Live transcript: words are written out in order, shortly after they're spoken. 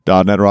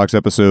.NET Rocks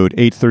episode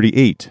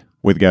 838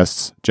 with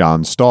guests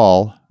John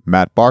Stahl,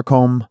 Matt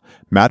Barcombe,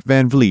 Matt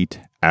Van Vliet,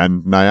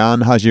 and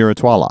Nayan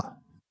Hajiratwala.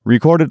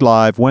 Recorded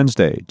live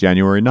Wednesday,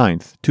 January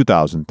 9th,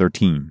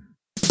 2013.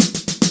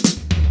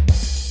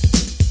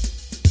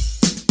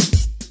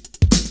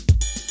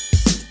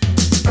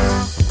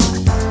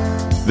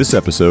 This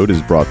episode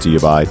is brought to you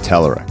by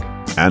Telerik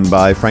and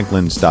by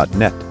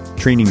Franklins.net,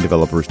 training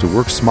developers to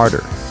work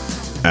smarter.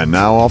 And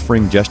now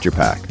offering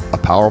GesturePak, a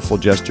powerful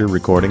gesture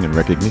recording and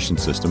recognition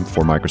system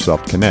for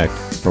Microsoft Connect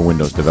for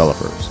Windows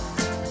developers.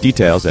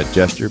 Details at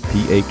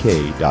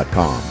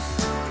gesturepak.com.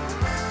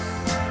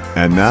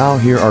 And now,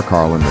 here are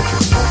Carl and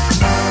Richard.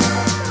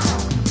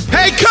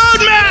 Hey,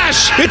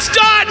 CodeMash! It's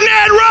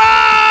 .NET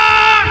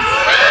Rocks!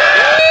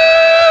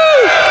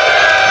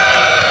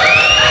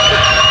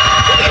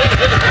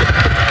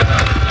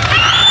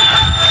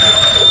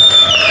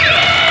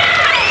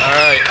 All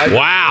right.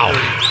 Wow.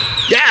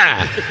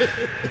 Yeah.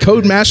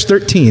 CodeMash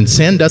 13,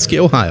 Sandusky,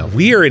 Ohio.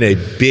 We are in a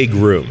big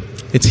room.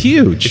 It's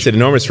huge. It's an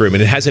enormous room,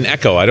 and it has an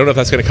echo. I don't know if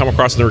that's going to come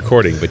across in the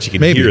recording, but you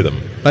can hear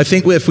them. I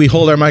think if we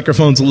hold our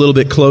microphones a little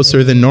bit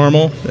closer than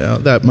normal,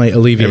 that might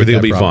alleviate Everything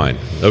will be problem.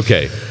 fine.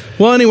 Okay.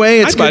 Well, anyway,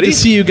 it's Hi, good to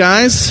see you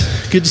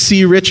guys. Good to see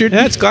you, Richard.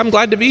 I'm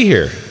glad to be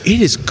here.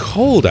 It is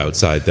cold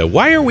outside, though.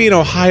 Why are we in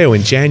Ohio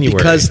in January?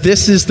 Because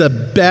this is the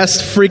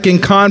best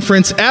freaking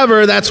conference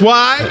ever. That's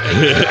why.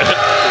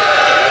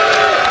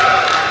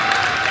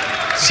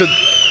 So,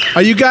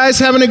 are you guys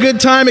having a good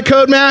time at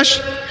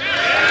CodeMash?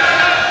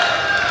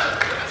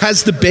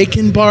 Has the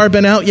bacon bar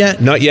been out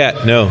yet? not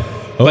yet, no.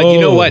 But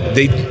you know what?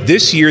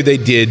 This year they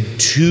did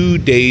 2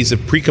 days of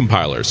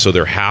precompilers, so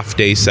they're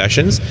half-day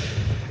sessions.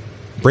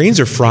 Brains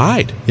are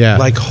fried. Yeah.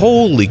 Like,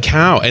 holy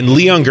cow. And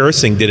Leon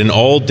Gersing did an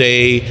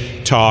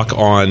all-day talk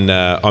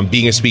on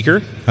being a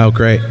speaker. Oh,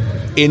 great.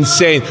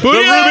 Insane.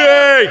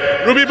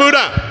 Ruby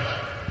Buddha.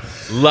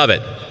 Love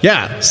it.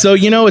 Yeah. So,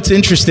 what's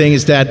interesting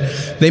is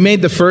that they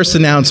made the first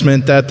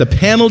announcement that the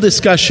panel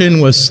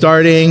discussion was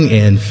starting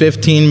in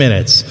 15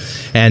 minutes,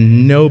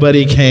 and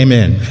nobody came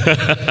in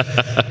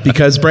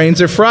because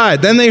brains are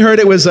fried. Then they heard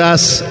it was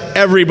us.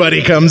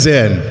 Everybody comes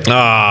in.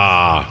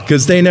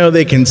 Because they know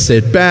they can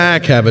sit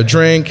back, have a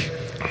drink,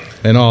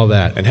 and all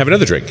that. And have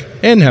another drink.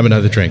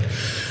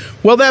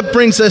 Well, that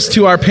brings us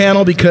to our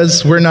panel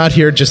because we're not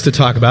here just to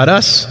talk about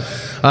us.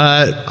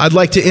 I'd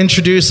like to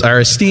introduce our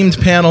esteemed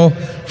panel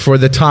for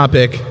the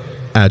topic,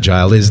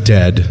 Agile is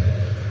dead.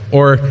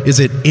 Or is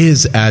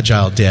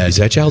Agile dead? Is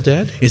Agile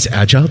dead? Is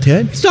Agile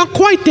dead? It's not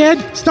quite dead.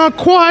 It's not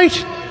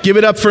quite. Give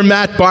it up for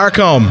Matt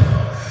Barcombe.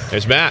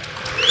 There's Matt.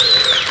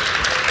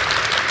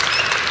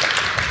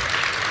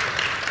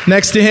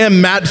 Next to him,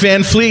 Matt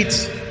Van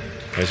Vliet.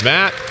 There's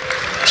Matt.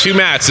 2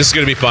 Matts. This is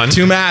going to be fun.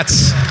 2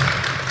 Matts.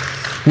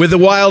 With the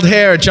wild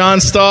hair,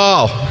 Jon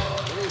Stahl.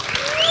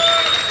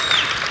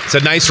 It's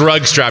a nice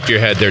rug strapped to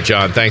your head there,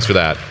 John. Thanks for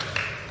that.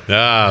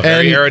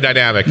 Very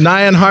aerodynamic.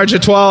 Nayan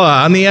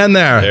Hajiratwala on the end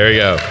there. There you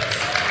go.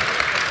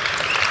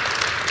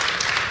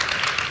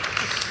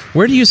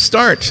 Where do you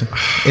start?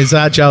 Is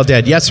Agile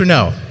dead? Yes or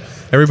no?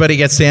 Everybody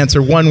gets to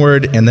answer one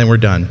word, and then we're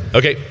done.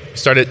 Okay.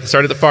 Start at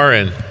the far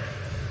end.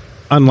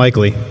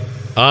 Unlikely.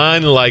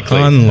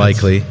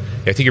 Unlikely.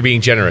 I think you're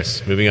being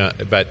generous. Moving on.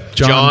 But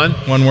John,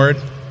 one word.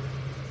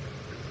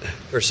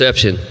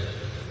 Perception.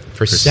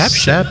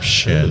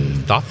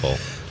 Thoughtful.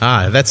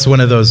 That's one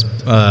of those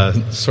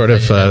sort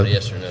of...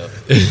 yes or no.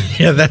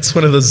 yeah, that's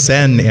one of those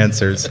Zen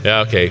answers.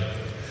 Yeah, okay.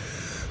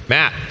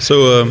 Matt.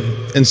 So,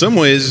 in some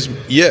ways,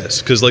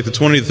 yes, because like the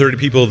 20 to 30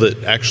 people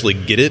that actually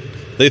get it,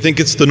 they think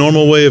it's the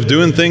normal way of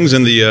doing things,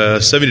 and the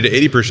 70 to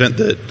 80%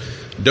 that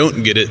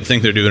don't get it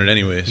think they're doing it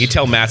anyways. You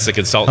tell Matt's the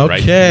consultant,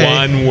 Okay.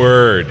 right? One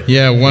word.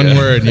 Yeah, one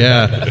word,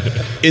 yeah.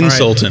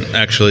 Insultant,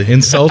 actually.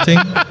 Insulting?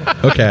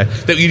 Okay.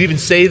 That you'd even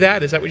say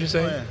that? Is that what you're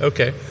saying? Oh, yeah.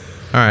 Okay.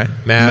 All right.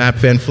 Matt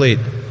Van Vliet.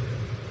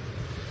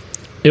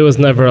 It was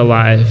never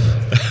alive.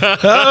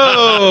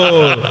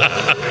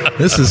 Oh!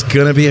 This is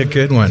going to be a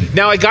good one.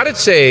 Now, I got to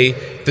say,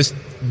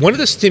 one of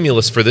the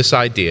stimulus for this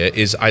idea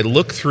is I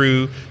look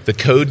through the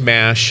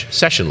CodeMash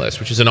session list,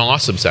 which is an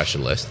awesome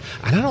session list,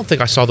 and I don't think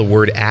I saw the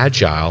word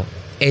Agile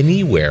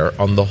anywhere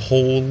on the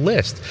whole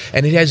list.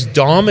 And it has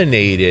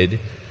dominated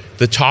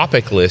the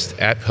topic list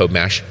at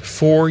CodeMash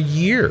for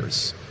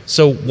years.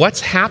 So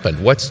what's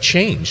happened? What's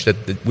changed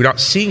that we're not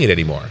seeing it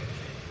anymore?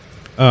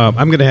 I'm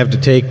going to have to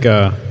take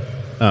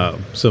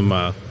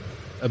some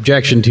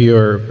objection to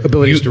your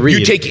abilities to read.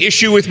 You take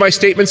issue with my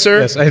statement, sir?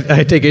 Yes,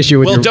 I take issue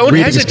with your don't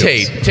reading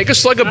hesitate. skills. Take a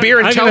slug of beer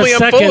and I'm tell me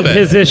gonna I'm full of second it.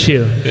 his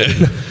issue.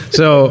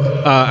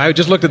 So I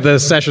just looked at the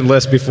session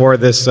list before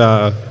this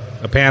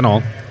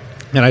panel,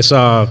 and I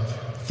saw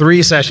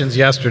 3 sessions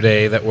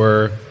yesterday that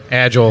were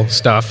Agile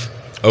stuff,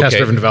 Okay.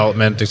 test-driven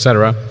development,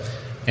 etc.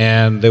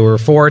 And there were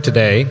 4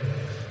 today,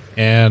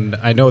 and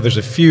I know there's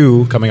a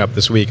few coming up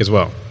this week as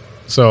well.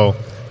 So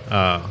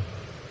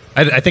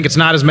I think it's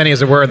not as many as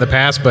there were in the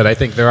past, but I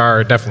think there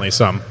are definitely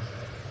some.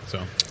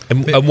 So,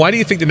 And why do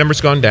you think the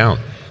number's gone down?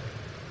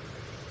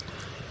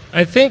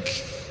 I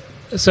think,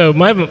 so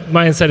my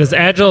mindset is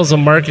Agile is a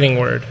marketing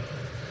word.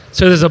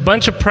 So there's a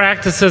bunch of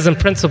practices and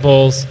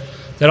principles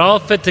that all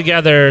fit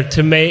together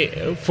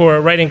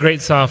for writing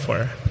great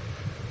software.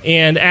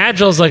 And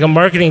Agile is like a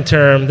marketing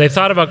term. They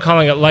thought about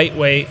calling it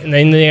lightweight, and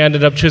then they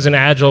ended up choosing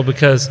Agile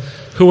because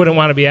who wouldn't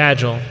want to be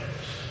Agile?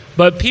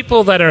 But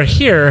people that are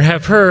here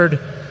have heard,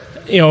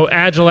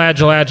 Agile,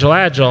 Agile, Agile,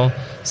 Agile.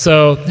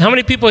 So how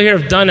many people here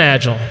have done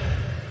Agile?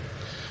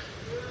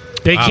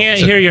 They can't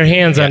hear your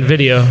hands on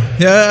video.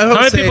 Yeah, how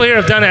many people here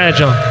have done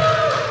Agile?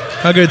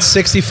 How good?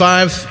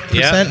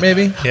 65%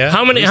 maybe? Yeah.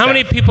 How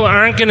many people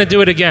aren't going to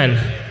do it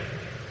again?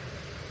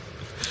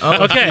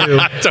 Oh, okay,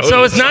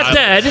 so it's not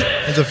dead.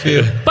 There's a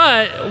few.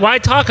 But why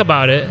talk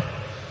about it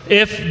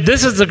if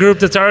this is the group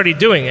that's already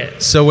doing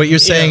it? So what you're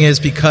saying is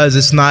because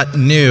it's not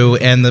new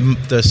and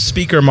the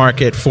speaker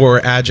market for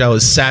Agile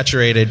is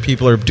saturated,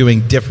 people are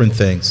doing different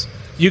things.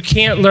 You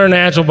can't learn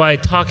Agile by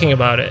talking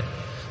about it.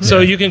 So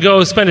you can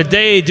go spend a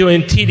day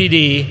doing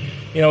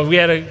TDD. We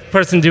had a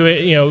person do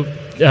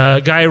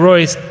it. Guy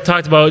Royce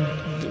talked about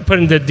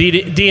putting the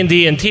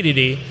D&D and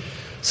TDD.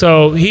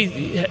 So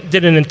he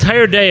did an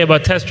entire day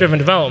about test-driven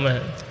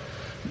development.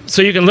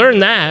 So you can learn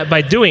that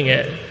by doing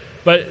it.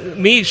 But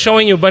me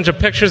showing you a bunch of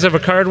pictures of a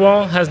card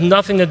wall has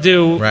nothing to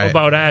do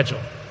about Agile.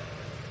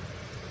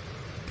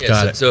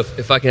 Yeah, so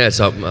if I can add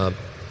something.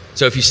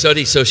 So if you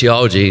study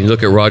sociology and you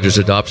look at Rogers'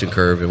 adoption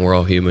curve, and we're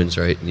all humans,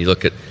 right? And you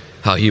look at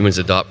how humans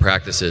adopt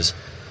practices,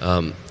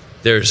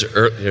 there's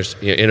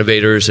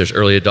innovators, there's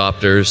early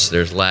adopters,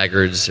 there's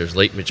laggards, there's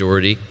late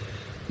majority.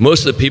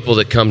 Most of the people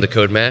that come to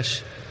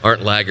CodeMash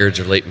aren't laggards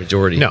or late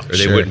majority, or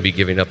they wouldn't be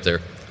giving up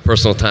their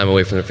personal time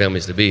away from their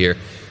families to be here.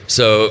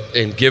 So,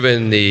 and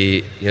given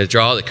the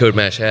draw that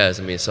CodeMash has,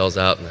 it sells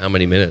out in how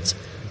many minutes?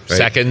 Right?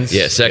 Seconds.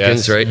 Yeah,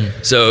 seconds, right?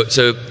 So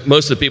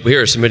most of the people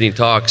here are submitting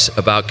talks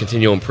about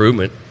continual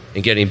improvement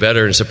and getting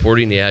better and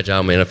supporting the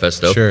Agile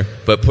manifesto. Sure.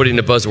 But putting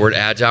the buzzword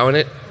Agile in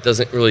it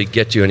doesn't really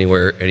get you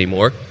anywhere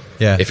anymore.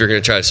 Yeah. If you're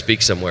going to try to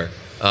speak somewhere.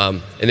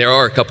 And there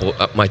are a couple,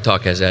 my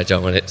talk has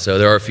Agile in it, so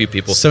there are a few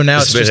people so now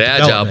who it's submit just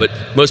Agile, but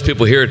most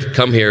people here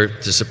come here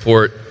to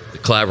support the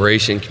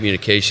collaboration,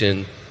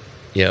 communication,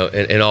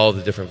 and all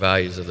the different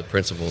values of the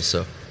principles.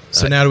 So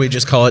now do we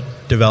just call it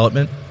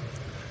development?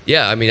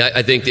 Yeah,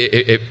 I think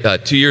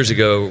 2 years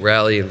ago,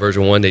 Rally and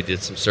version 1, they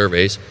did some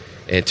surveys,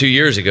 and 2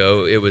 years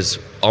ago, it was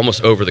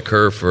almost over the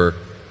curve for,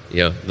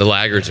 the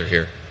laggards are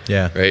here.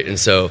 Yeah. Right, and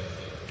so,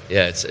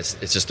 it's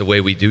just the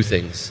way we do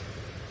things.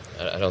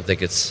 I don't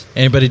think it's...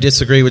 Anybody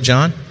disagree with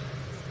Jon?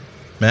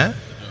 Matt?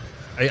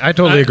 I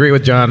totally agree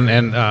with Jon,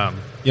 and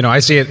I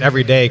see it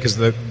every day because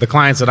the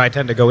clients that I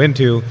tend to go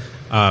into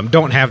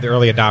don't have the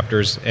early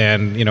adopters,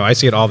 and I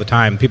see it all the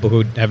time. People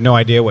who have no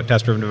idea what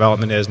test-driven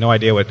development is, no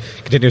idea what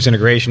continuous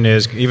integration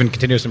is, even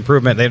continuous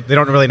improvement. They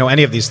don't really know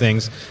any of these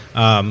things,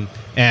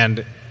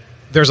 and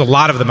there's a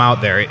lot of them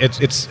out there.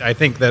 I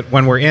think that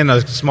when we're in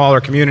a smaller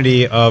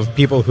community of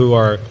people who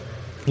are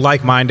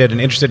like-minded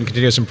and interested in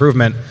continuous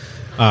improvement,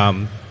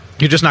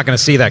 you're just not going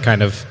to see that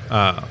kind of...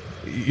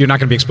 you're not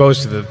going to be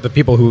exposed to the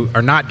people who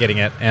are not getting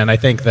it, and I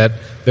think that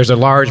there's a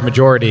large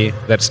majority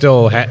that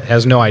still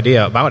has no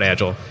idea about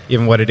Agile,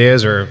 even what it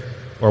is or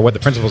what the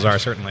principles are,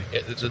 certainly.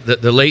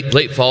 The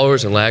late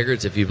followers and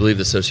laggards, if you believe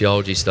the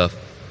sociology stuff,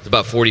 it's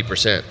about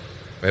 40%.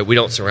 Right? We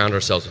don't surround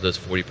ourselves with those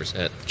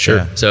 40%. Sure.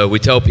 Yeah. So we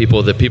tell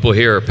people that people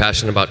here are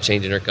passionate about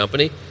changing their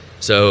company.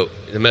 So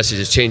the message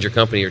is change your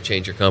company or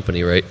change your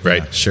company, right?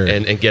 Right. Yeah, sure.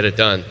 And get it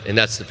done. And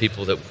that's the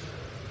people that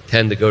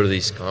tend to go to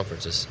these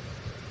conferences.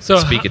 So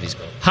speak at these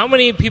conferences. How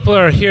many people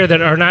are here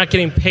that are not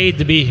getting paid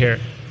to be here?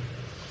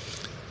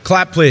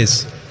 Clap,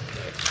 please.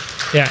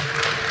 Yeah.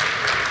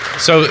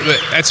 So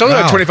it's only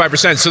about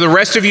 25%. So the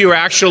rest of you are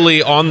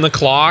actually on the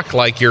clock,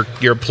 like your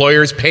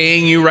employer's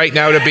paying you right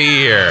now to be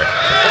here.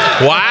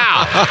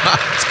 Wow.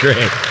 That's great.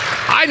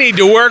 I need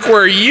to work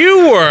where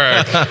you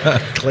work.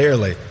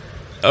 Clearly.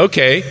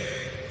 Okay.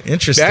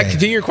 Interesting. Matt,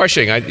 continue your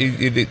questioning.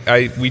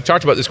 We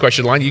talked about this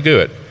question line. You do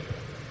it.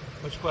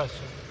 Which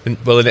question?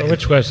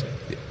 Which question?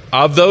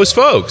 Of those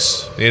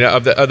folks,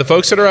 of the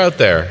folks that are out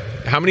there,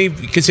 how many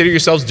consider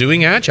yourselves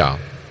doing Agile?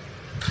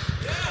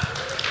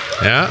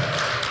 Yeah.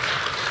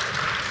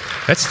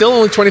 That's still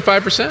only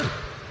 25%.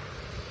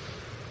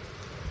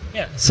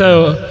 Yeah.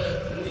 So,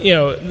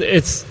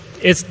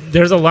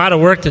 there's a lot of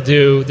work to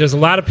do. There's a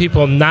lot of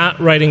people not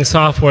writing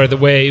software the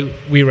way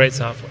we write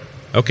software.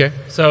 Okay.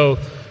 So,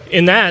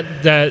 in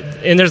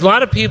and there's a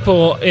lot of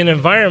people in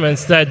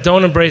environments that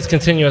don't embrace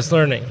continuous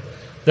learning.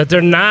 That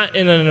they're not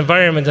in an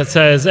environment that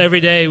says every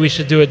day we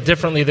should do it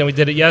differently than we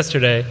did it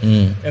yesterday,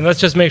 and let's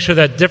just make sure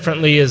that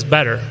differently is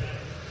better.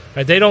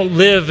 Right? They don't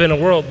live in a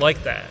world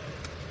like that.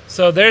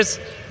 So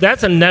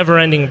that's a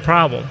never-ending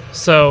problem.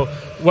 So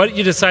what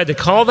you decide to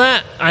call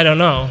that, I don't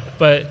know.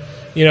 But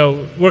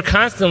we're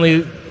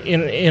constantly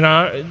in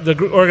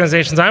the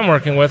organizations I'm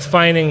working with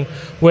finding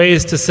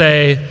ways to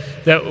say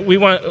that we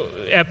want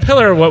at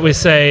Pillar. What we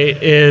say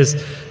is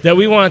that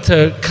we want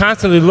to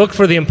constantly look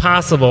for the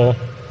impossible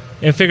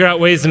and figure out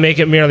ways to make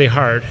it merely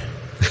hard.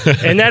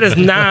 And that is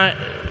not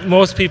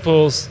most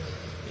people's,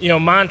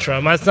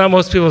 mantra. That's not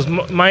most people's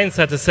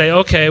mindset to say,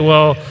 okay,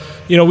 well,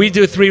 we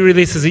do 3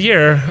 releases a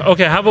year.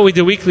 Okay, how about we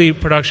do weekly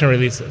production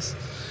releases?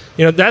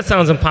 That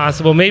sounds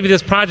impossible. Maybe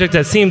this project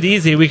that seemed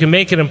easy, we can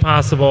make it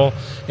impossible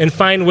and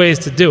find ways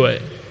to do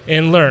it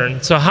and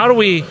learn. So how do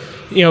we,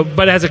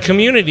 but as a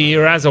community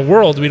or as a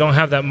world, we don't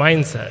have that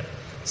mindset.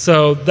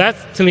 So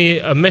that's, to me,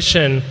 a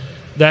mission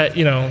that,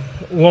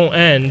 won't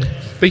end.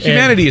 But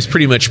humanity is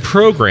pretty much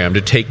programmed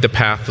to take the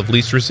path of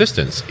least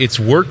resistance. It's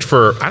worked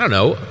for, I don't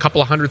know, a couple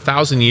of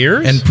 100,000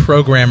 years. And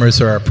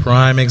programmers are a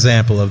prime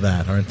example of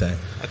that, aren't they?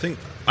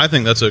 I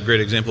think that's a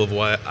great example of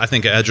why I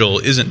think Agile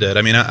isn't dead.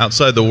 I mean,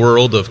 outside the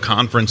world of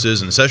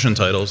conferences and session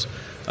titles,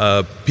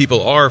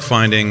 people are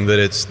finding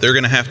that they're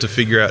going to have to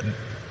figure out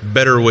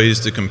better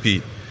ways to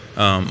compete.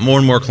 More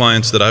and more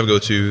clients that I go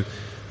to,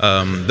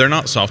 they're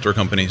not software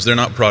companies, they're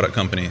not product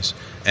companies,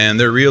 and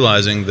they're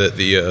realizing that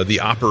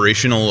the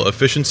operational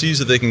efficiencies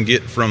that they can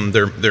get from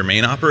their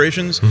main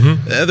operations,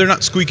 they're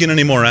not squeaking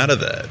any more out of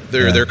that.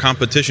 Their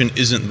competition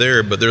isn't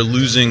there, but they're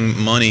losing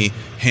money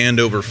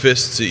hand over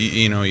fist to,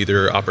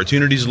 either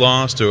opportunities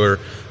lost or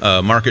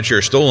market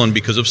share stolen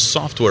because of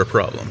software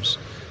problems.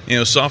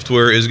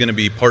 Software is going to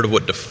be part of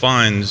what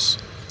defines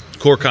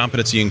core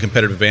competency and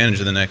competitive advantage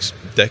in the next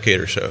decade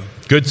or so.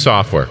 Good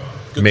software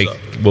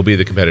will be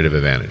the competitive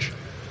advantage.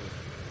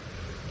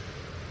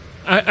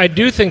 I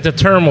do think the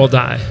term will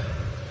die.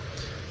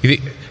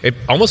 It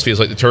almost feels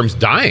like the term's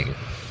dying.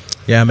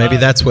 Yeah, maybe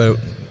that's what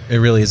it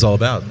really is all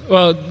about.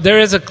 Well, there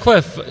is a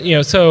cliff.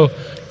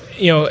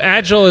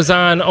 Agile is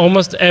on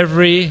almost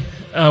every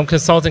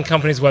consulting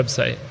company's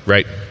website.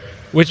 Right.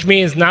 Which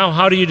means now,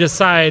 how do you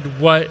decide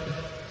what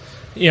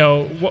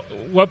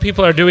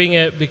people are doing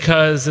it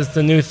because it's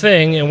the new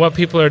thing, and what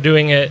people are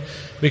doing it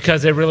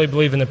because they really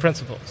believe in the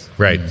principles?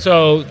 Right.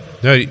 So,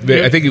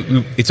 I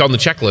think it's on the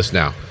checklist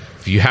now.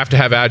 You have to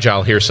have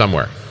Agile here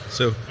somewhere.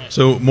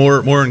 So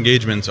more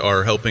engagements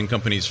are helping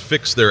companies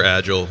fix their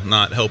Agile,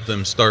 not help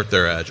them start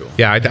their Agile.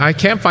 Yeah, I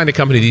can't find a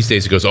company these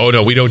days that goes, oh,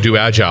 no, we don't do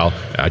Agile.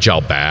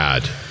 Agile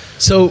bad.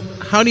 So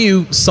how do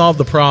you solve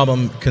the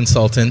problem,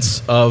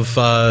 consultants, of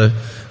a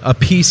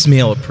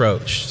piecemeal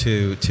approach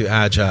to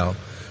Agile,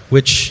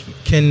 which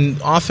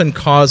can often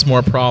cause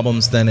more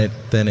problems than it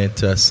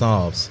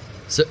solves?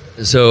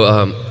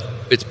 So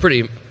it's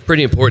pretty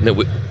important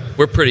that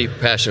we're pretty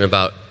passionate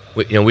about.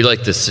 We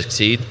like to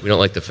succeed. We don't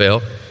like to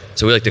fail.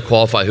 So we like to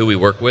qualify who we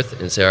work with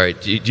and say, all right,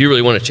 do you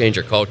really want to change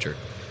your culture?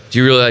 Do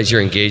you realize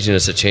you're engaging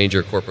us to change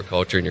your corporate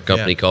culture and your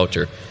company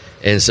culture?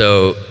 And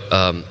so,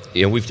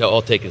 we've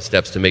all taken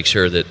steps to make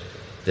sure that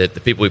the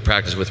people we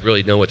practice with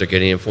really know what they're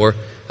getting in for.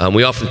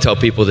 We often tell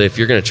people that if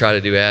you're going to try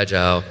to do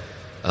Agile,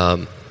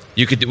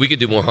 we could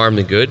do more harm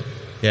than good.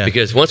 Yeah.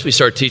 Because once we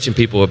start teaching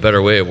people a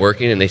better way of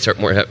working and they start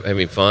more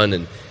having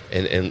fun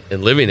and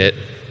living it,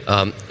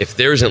 if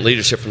there isn't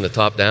leadership from the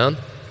top down,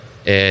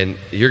 and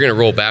you're going to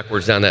roll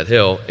backwards down that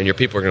hill, and your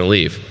people are going to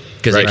leave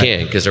because they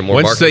can, because they're more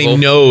Once marketable. They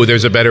know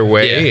there's a better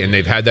way and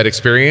they've had that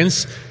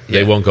experience,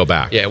 they won't go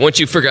back. Yeah, once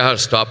you figure out how to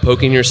stop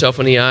poking yourself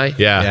in the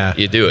eye,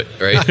 you do it,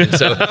 right? And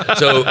so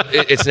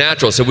it's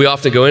natural. So we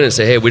often go in and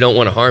say, hey, we don't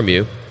want to harm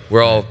you.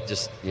 We're all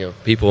just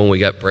people, and we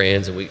got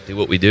brands, and we do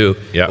what we do.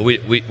 Yeah. But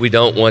we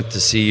don't want to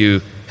see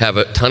you have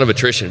a ton of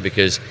attrition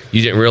because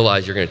you didn't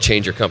realize you're going to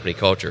change your company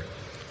culture.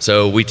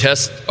 So we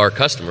test our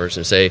customers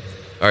and say,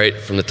 all right,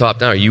 from the top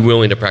down, are you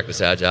willing to practice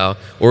Agile,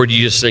 or do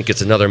you just think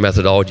it's another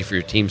methodology for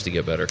your teams to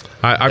get better?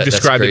 I've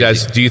described it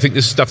as, do you think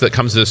this is stuff that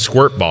comes in a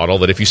squirt bottle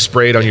that if you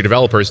spray it on your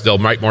developers, they'll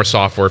write more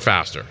software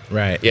faster?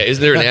 Right. Yeah,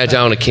 isn't there an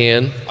Agile in a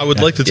can? I would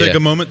like to take a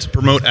moment to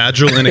promote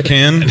Agile in a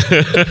can.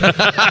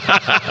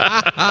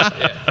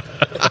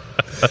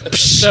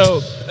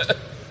 So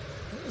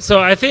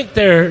I think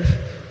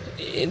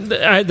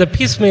the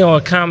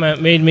piecemeal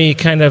comment made me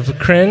kind of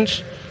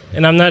cringe,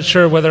 and I'm not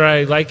sure whether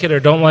I like it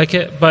or don't like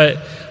it, but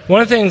one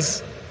of the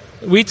things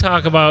we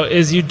talk about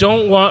is you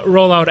don't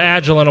roll out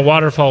Agile in a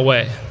waterfall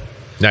way.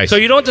 Nice. So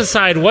you don't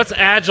decide what's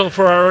Agile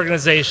for our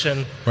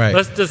organization. Right.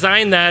 Let's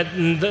design that,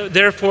 and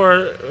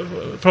therefore,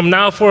 from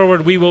now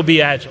forward, we will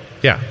be Agile.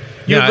 Yeah.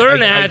 You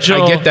learn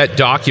Agile. I get that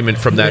document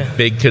from that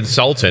big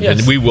consultant,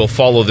 and we will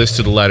follow this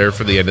to the letter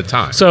for the end of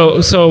time. So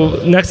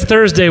next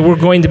Thursday, we're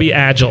going to be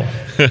Agile.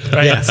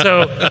 Right?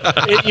 So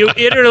you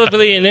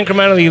iteratively and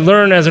incrementally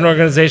learn as an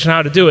organization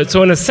how to do it.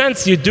 So in a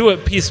sense, you do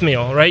it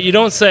piecemeal, right? You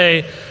don't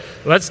say,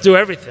 let's do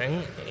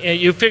everything.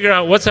 You figure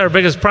out what's our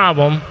biggest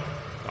problem.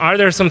 Are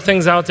there some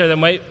things out there that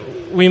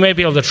we might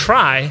be able to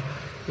try?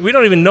 We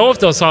don't even know if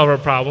they'll solve our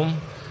problem,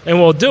 and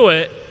we'll do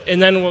it,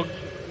 and then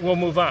we'll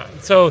move on.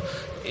 So,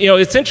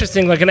 it's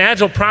interesting, like an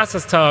Agile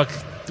process talk,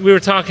 we were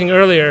talking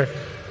earlier,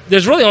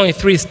 there's really only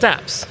 3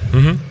 steps.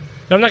 Mm-hmm.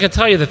 Now, I'm not going to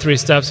tell you the 3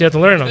 steps, you have to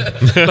learn them.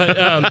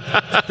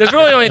 But there's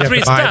really only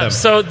 3 steps.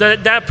 So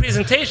that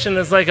presentation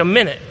is like a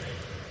minute.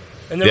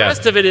 And the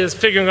rest of it is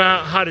figuring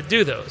out how to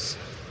do those.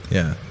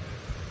 Yeah.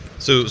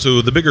 So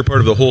the bigger part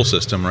of the whole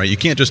system, right? You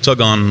can't just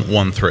tug on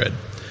one thread.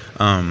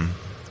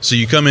 So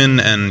you come in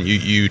and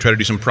you try to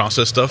do some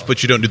process stuff,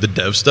 but you don't do the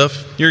dev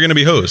stuff. You're going to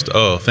be host.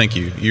 Oh, thank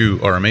you. You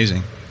are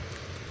amazing.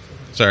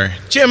 Sorry.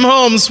 Jim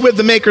Holmes with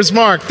the Maker's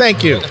Mark.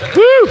 Thank you.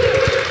 Woo!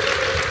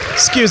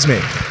 Excuse me.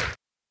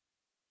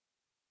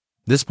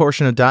 This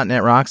portion of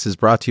 .NET Rocks is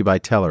brought to you by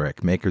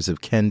Telerik, makers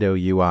of Kendo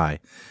UI.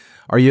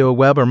 Are you a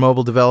web or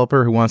mobile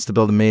developer who wants to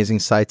build amazing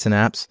sites and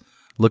apps?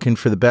 Looking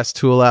for the best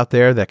tool out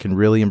there that can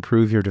really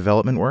improve your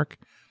development work?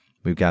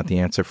 We've got the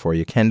answer for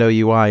you. Kendo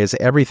UI is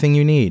everything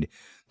you need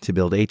to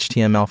build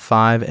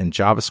HTML5 and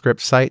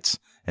JavaScript sites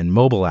and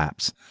mobile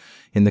apps.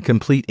 In the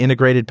complete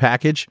integrated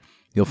package,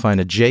 you'll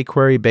find a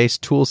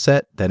jQuery-based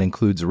toolset that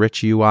includes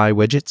rich UI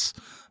widgets,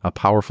 a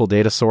powerful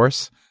data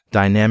source,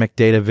 dynamic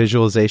data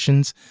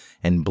visualizations,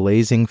 and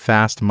blazing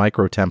fast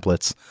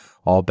micro-templates,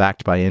 all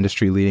backed by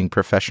industry-leading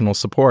professional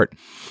support.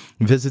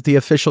 Visit the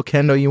official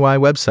Kendo UI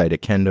website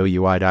at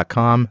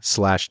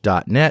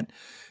kendoui.com/.net,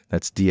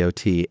 that's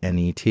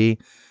DOTNET,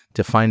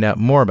 to find out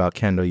more about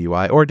Kendo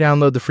UI or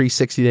download the free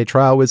 60-day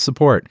trial with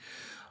support.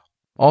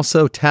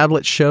 Also,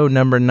 Tablet Show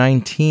number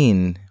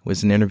 19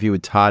 was an interview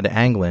with Todd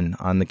Anglin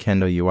on the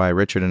Kendo UI.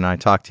 Richard and I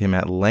talked to him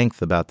at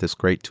length about this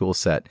great tool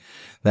set.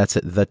 That's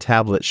at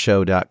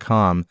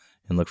thetabletshow.com,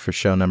 and look for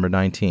show number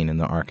 19 in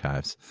the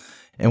archives.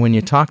 And when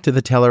you talk to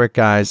the Telerik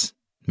guys,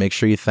 make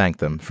sure you thank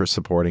them for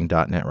supporting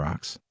 .NET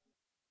Rocks.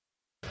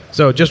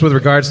 So just with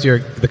regards to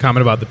the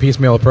comment about the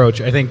piecemeal approach,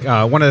 I think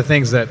one of the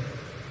things that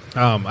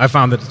I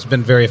found that it's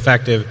been very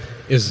effective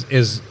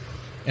is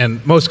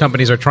and most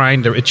companies are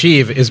trying to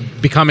achieve, is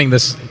becoming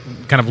this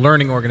kind of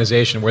learning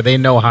organization where they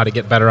know how to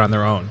get better on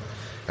their own.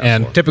 Absolutely.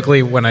 And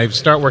typically when I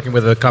start working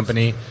with a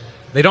company,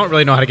 they don't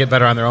really know how to get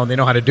better on their own. They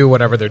know how to do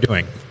whatever they're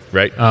doing.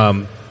 Right.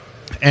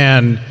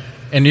 And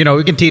you know,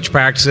 we can teach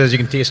practices, you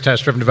can teach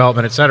test-driven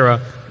development, et cetera,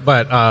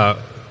 but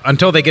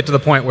until they get to the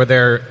point where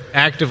they're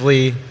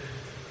actively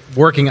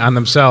working on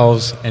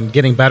themselves and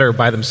getting better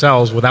by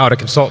themselves without a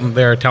consultant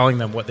there telling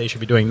them what they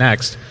should be doing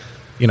next,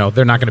 you know,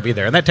 they're not going to be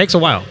there. And that takes a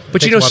while.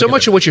 But you know, so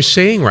much of what you're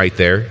saying right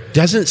there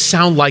doesn't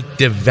sound like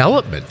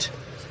development,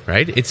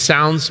 right? It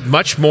sounds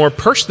much more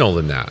personal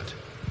than that.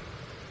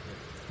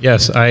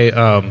 Yes, I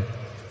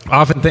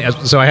often think,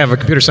 so I have a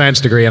computer science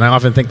degree, and I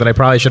often think that I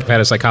probably should have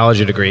had a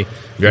psychology degree,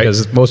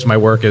 because most of my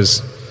work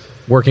is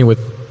working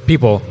with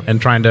people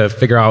and trying to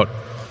figure out,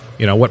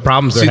 you know, what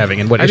problems they're having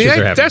and what issues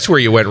they're having. That's where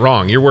you went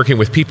wrong. You're working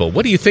with people.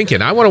 What are you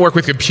thinking? I want to work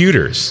with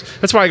computers.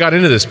 That's why I got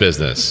into this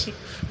business.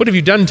 What have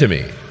you done to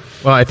me?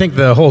 Well, I think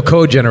the whole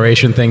code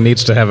generation thing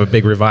needs to have a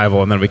big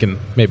revival, and then we can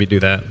maybe do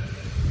that.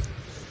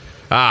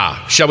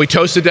 Shall we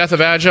toast the death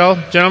of Agile,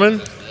 gentlemen?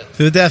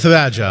 To the death of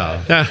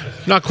Agile.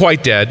 Not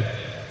quite dead.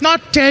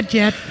 Not dead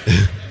yet.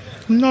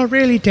 Not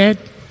really dead.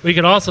 We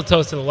could also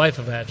toast to the life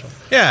of Agile.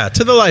 Yeah,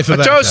 to the life of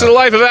Agile. Toast to the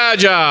life of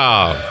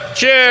Agile.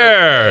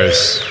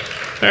 Cheers.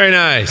 Very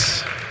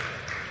nice.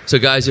 So,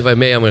 guys, if I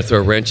may, I'm going to throw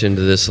a wrench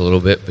into this a little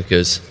bit,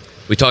 because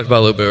we talked about it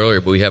a little bit earlier,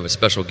 but we have a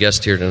special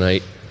guest here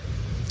tonight.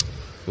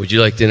 Would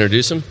you like to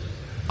introduce him?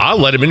 I'll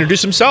let him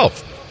introduce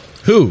himself.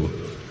 Who?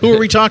 Who are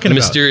we talking the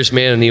about? Mysterious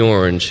man in the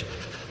orange.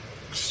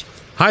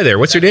 Hi there.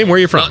 What's your name? Where are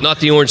you from? Not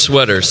the orange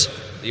sweaters.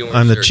 The orange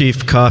I'm the shirt.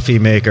 chief coffee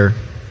maker.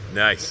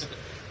 Nice.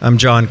 I'm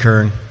Jon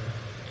Kern.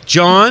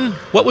 John,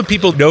 what would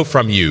people know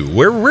from you?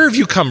 Where have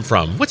you come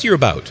from? What's you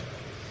about?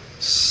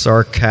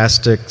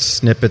 Sarcastic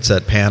snippets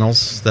at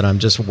panels that I'm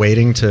just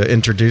waiting to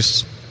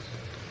introduce.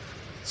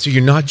 So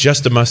you're not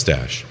just a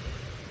mustache.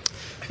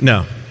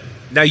 No.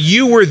 Now,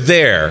 you were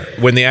there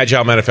when the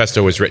Agile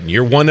Manifesto was written.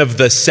 You're one of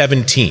the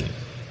 17.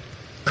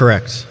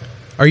 Correct.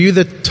 Are you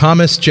the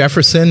Thomas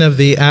Jefferson of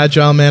the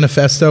Agile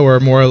Manifesto, or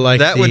more like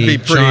That the would be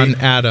pretty, John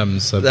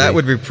Adams of That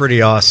would be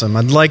pretty awesome.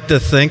 I'd like to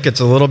think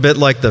it's a little bit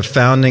like the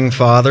Founding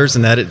Fathers,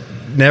 and that it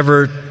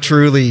never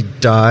truly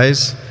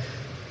dies.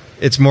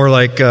 It's more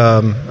like,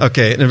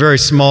 okay, in a very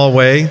small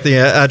way, the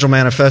Agile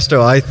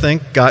Manifesto, I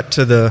think, got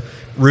to the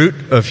root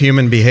of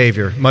human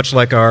behavior, much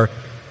like our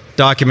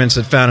documents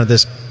that founded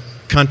this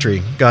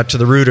country got to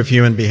the root of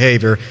human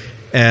behavior,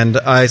 and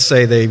I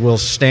say they will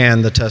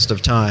stand the test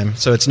of time.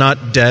 So it's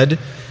not dead,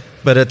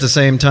 but at the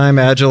same time,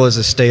 Agile is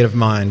a state of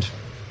mind.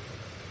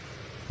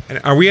 And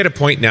are we at a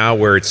point now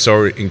where it's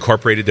so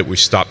incorporated that we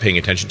stop paying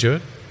attention to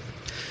it?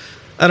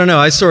 I don't know.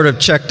 I sort of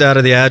checked out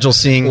of the Agile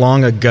scene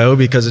long ago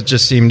because it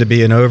just seemed to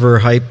be an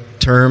overhyped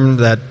term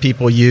that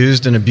people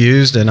used and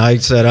abused, and I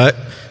said,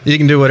 you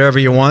can do whatever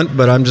you want,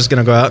 but I'm just going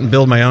to go out and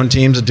build my own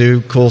teams and do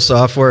cool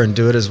software and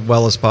do it as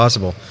well as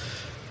possible.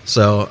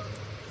 So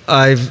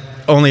I've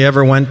only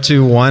ever went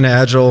to one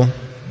Agile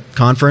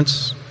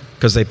conference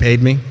because they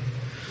paid me.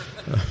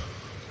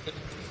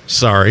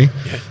 Sorry.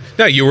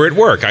 No, you were at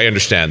work. I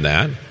understand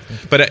that.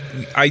 But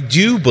I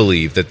do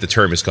believe that the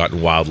term has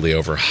gotten wildly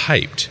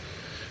overhyped.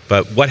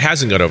 But what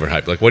hasn't got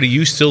overhyped? Like, what do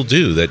you still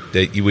do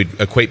that you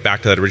would equate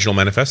back to that original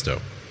manifesto?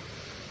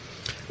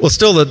 Well,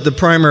 still, the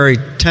primary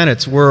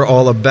tenets were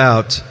all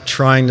about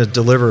trying to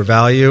deliver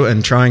value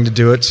and trying to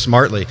do it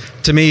smartly.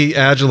 To me,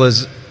 Agile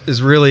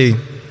is really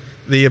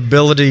the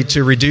ability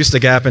to reduce the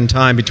gap in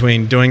time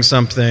between doing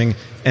something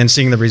and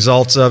seeing the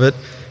results of it.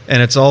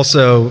 And it's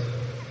also,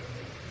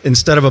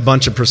 instead of a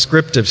bunch of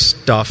prescriptive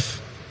stuff,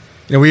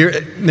 you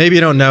know, maybe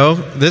you don't know,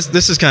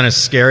 this is kind of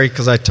scary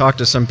because I talked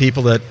to some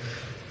people that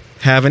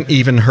haven't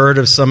even heard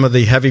of some of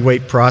the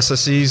heavyweight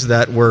processes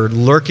that were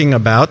lurking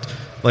about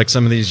Like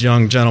some of these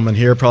young gentlemen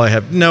here probably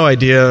have no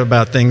idea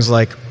about things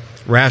like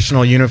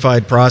rational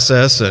unified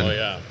process.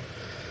 And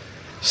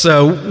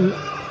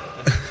so...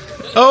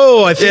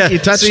 Oh, I think you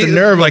touched a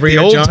nerve like over the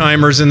here, old John.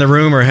 timers in the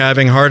room are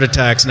having heart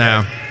attacks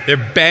now. They're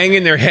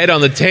banging their head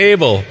on the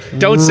table.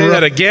 Don't say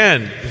that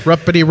again.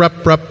 Ruppity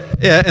rup rup.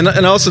 Yeah,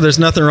 and also there's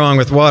nothing wrong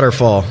with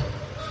waterfall.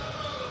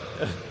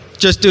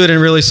 Just do it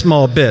in really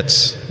small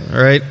bits, all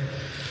right?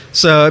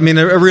 So, I mean,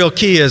 a real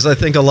key is I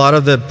think a lot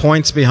of the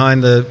points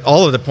behind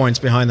all of the points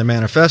behind the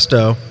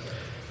manifesto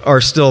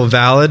are still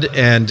valid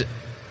and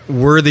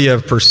worthy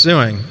of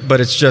pursuing,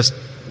 but it's just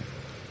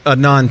a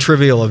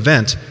non-trivial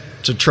event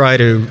to try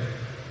to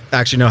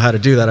actually know how to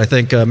do that. I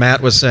think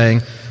Matt was saying,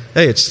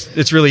 hey,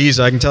 it's really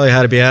easy. I can tell you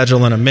how to be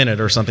agile in a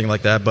minute or something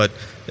like that, but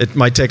it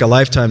might take a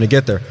lifetime to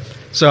get there.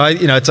 So,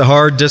 it's a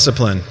hard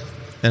discipline,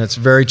 and it's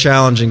very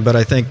challenging, but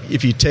I think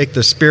if you take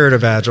the spirit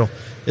of Agile,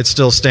 it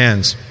still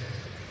stands.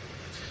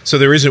 So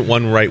there isn't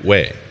one right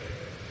way.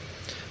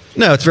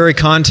 No, it's very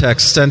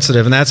context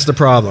sensitive, and that's the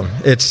problem.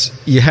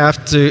 You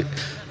have to...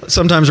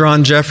 Sometimes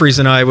Ron Jeffries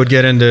and I would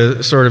get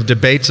into sort of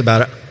debates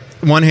about it.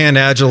 On one hand,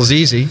 Agile is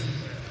easy,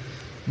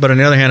 but on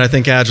the other hand, I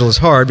think Agile is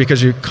hard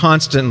because you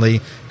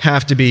constantly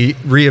have to be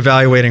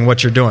reevaluating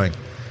what you're doing.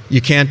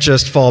 You can't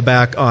just fall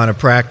back on a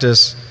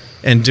practice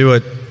and do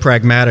it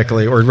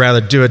pragmatically, or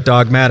rather do it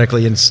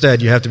dogmatically.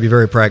 Instead, you have to be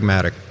very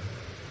pragmatic.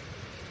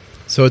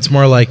 So it's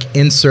more like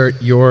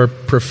insert your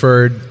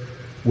preferred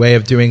way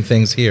of doing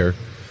things here.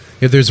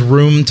 If there's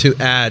room to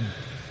add,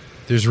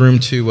 there's room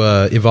to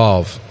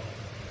evolve.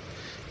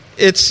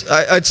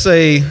 I'd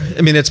say,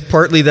 it's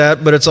partly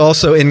that, but it's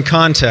also in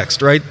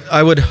context, right?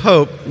 I would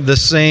hope the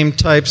same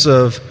types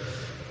of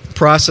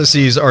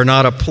processes are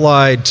not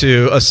applied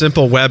to a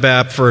simple web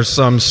app for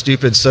some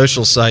stupid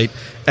social site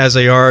as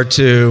they are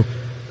to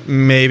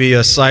maybe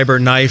a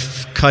cyber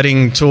knife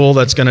cutting tool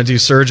that's going to do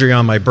surgery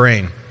on my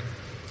brain,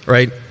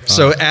 right?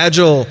 So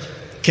Agile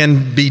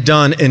can be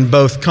done in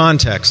both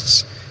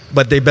contexts,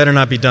 but they better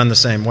not be done the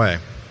same way.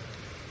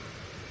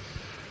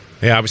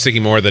 Yeah, I was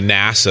thinking more of the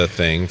NASA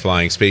thing,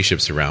 flying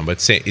spaceships around, but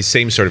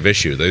same sort of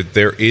issue.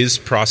 There is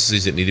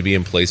processes that need to be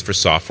in place for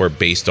software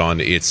based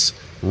on its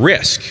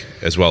risk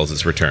as well as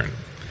its return.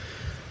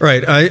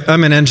 Right.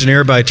 I'm an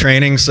engineer by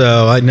training,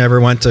 so I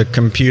never went to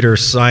computer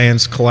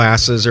science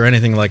classes or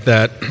anything like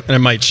that, and it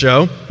might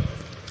show.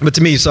 But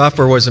to me,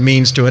 software was a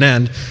means to an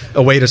end,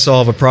 a way to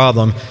solve a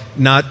problem,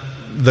 not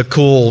the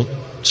cool,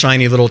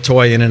 shiny little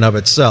toy in and of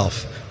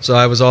itself. So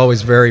I was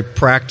always very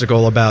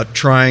practical about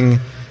trying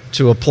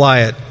to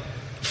apply it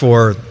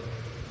for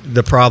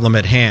the problem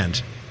at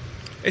hand.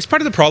 It's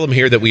part of the problem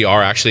here that we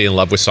are actually in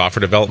love with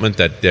software development,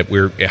 that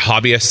we're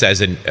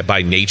hobbyists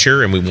by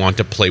nature and we want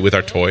to play with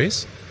our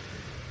toys.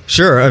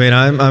 Sure.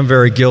 I'm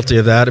very guilty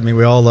of that.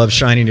 We all love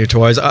shiny new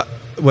toys.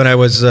 When I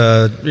was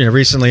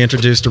recently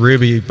introduced to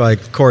Ruby by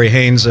Corey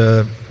Haynes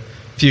a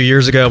few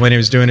years ago when he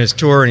was doing his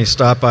tour and he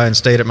stopped by and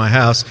stayed at my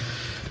house,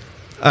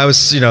 I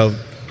was,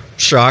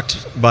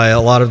 shocked by a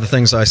lot of the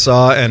things I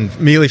saw and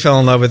immediately fell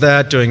in love with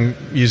that,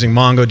 using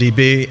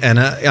MongoDB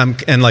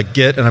and like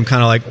Git, and I'm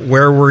kind of like,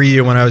 where were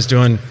you when I was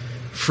doing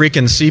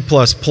freaking C++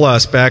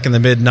 back in the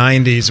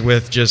mid-90s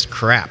with just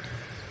crap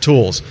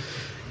tools?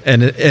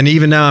 And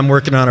even now I'm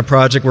working on a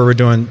project where we're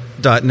doing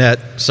 .NET.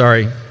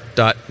 Sorry,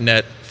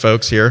 .NET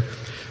folks here.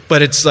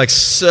 But it's like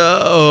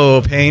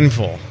so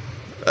painful.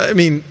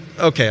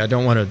 Okay, I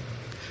don't want to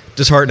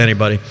dishearten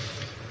anybody.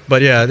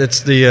 But yeah,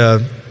 it's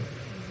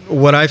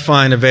what I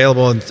find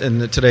available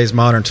in today's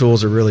modern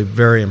tools are really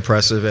very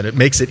impressive, and it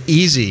makes it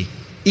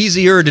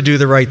easier to do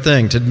the right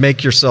thing, to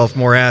make yourself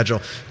more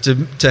agile,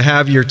 to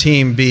have your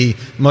team be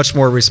much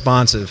more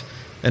responsive.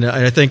 And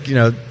I think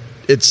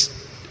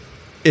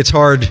it's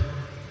hard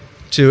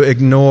to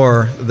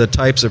ignore the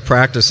types of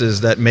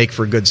practices that make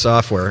for good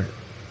software.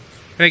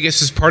 And I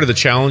guess as part of the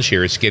challenge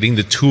here is getting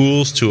the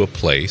tools to a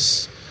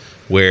place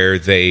where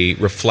they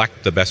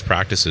reflect the best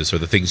practices or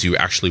the things you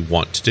actually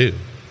want to do.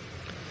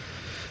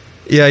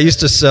 Yeah, I used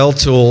to sell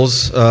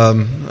tools. I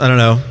don't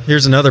know.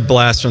 Here's another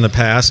blast from the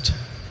past.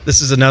 This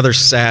is another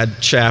sad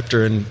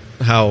chapter in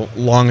how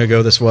long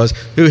ago this was.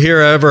 Who here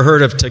ever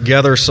heard of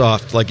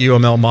TogetherSoft, like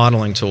UML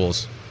modeling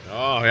tools?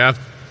 Oh, yeah.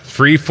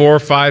 3, 4,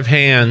 5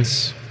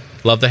 hands.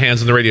 Love the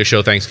hands on the radio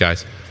show. Thanks,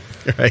 guys.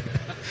 Right.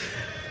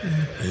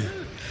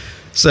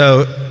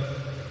 So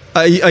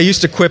I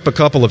used to quip a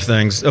couple of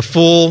things. A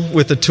fool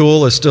with a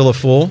tool is still a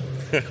fool.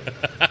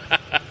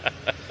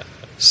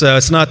 So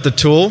it's not the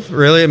tool,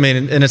 really.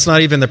 And it's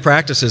not even the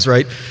practices,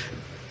 right?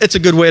 It's a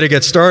good way to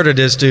get started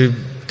is to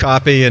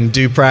copy and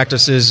do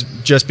practices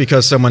just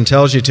because someone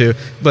tells you to,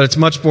 but it's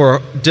much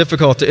more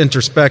difficult to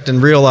introspect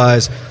and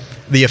realize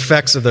the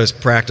effects of those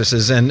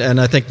practices.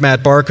 And I think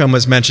Matt Barcombe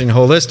was mentioning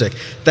holistic.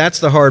 That's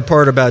the hard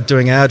part about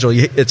doing Agile.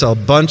 It's a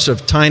bunch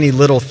of tiny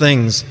little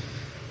things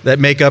that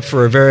make up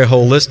for a very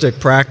holistic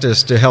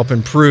practice to help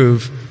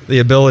improve the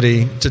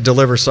ability to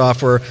deliver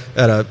software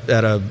at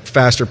a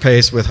faster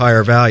pace with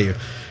higher value.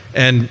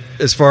 And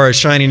as far as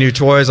shiny new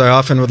toys, I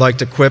often would like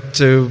to quip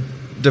to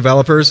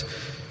developers,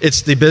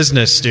 it's the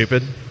business,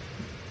 stupid.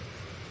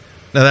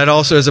 Now, that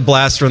also is a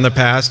blast from the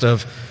past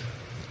of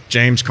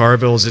James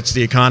Carville's "It's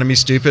the Economy,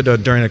 Stupid"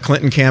 during a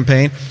Clinton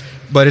campaign.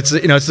 But it's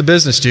the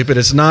business, stupid.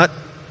 It's not,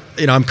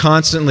 I'm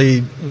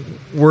constantly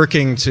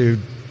working to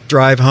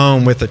drive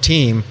home with a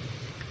team.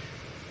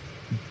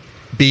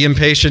 Be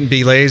impatient,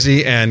 be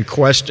lazy, and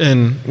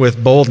question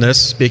with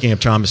boldness. Speaking of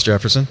Thomas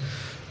Jefferson,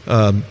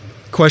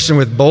 question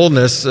with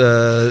boldness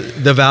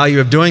the value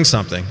of doing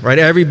something, right?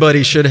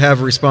 Everybody should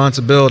have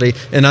responsibility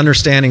in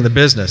understanding the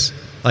business.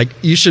 Like,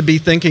 you should be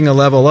thinking a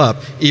level up,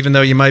 even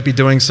though you might be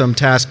doing some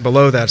task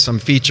below that, some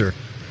feature.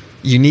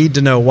 You need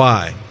to know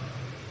why.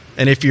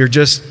 And if you're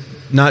just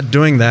not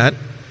doing that,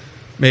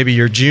 maybe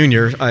you're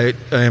junior, I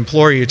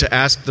implore you to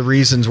ask the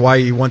reasons why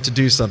you want to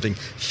do something.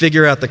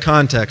 Figure out the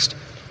context,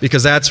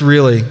 because that's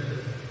really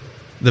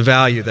the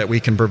value that we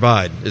can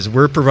provide, is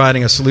we're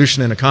providing a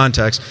solution in a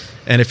context,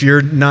 and if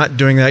you're not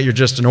doing that, you're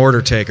just an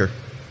order taker.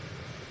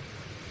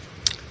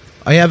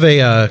 I have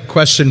a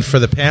question for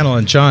the panel,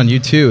 and John, you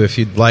too, if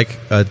you'd like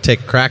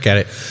take a crack at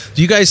it.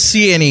 Do you guys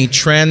see any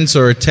trends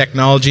or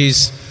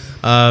technologies,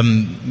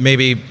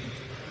 maybe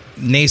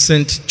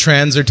nascent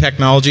trends or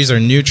technologies or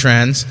new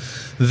trends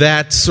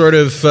that sort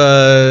of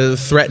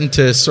threaten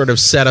to sort of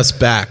set us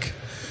back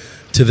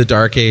to the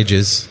dark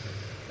ages,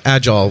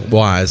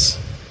 Agile-wise?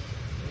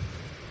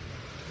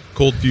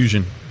 Cold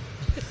fusion.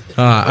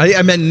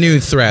 I meant new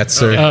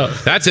threats. Or,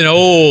 That's an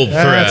old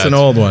threat. That's an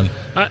old one.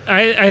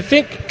 I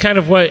think kind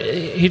of what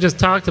he just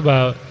talked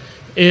about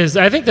is,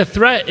 I think the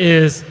threat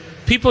is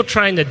people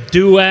trying to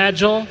do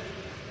Agile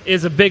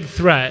is a big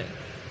threat,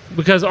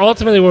 because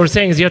ultimately what we're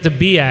saying is you have to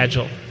be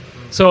Agile.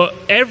 So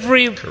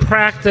every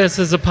practice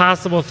is a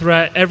possible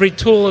threat. Every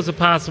tool is a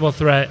possible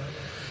threat.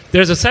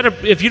 There's a set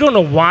of, if you don't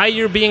know why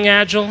you're being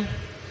Agile,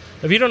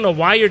 if you don't know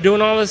why you're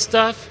doing all this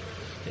stuff,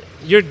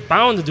 you're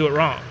bound to do it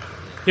wrong.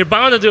 You're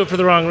bound to do it for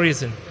the wrong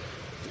reason.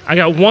 I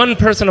got one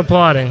person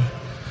applauding.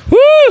 Woo!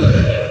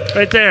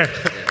 Right there.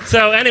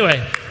 So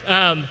anyway,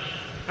 I'm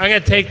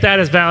going to take that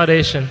as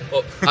validation.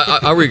 Well,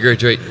 I'll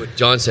reiterate what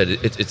John said.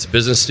 It's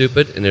business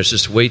stupid, and there's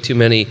just way too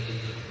many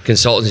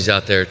consultancies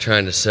out there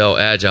trying to sell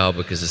Agile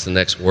because it's the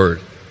next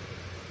word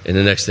and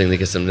the next thing that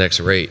gets them the next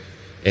rate.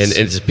 And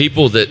it's the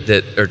people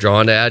that are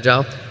drawn to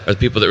Agile are the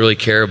people that really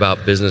care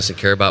about business and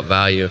care about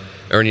value,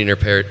 earning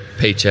their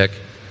paycheck,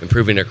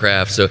 improving their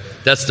craft. So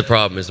that's the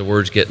problem, is the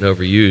word's getting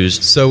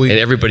overused, and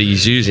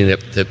everybody's using it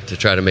to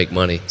try to make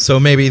money. So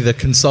maybe the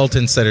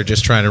consultants that are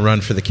just trying to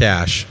run for the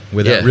cash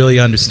without really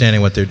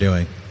understanding what they're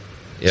doing.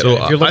 Yep. So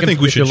I think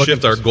we should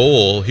shift our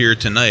goal here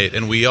tonight,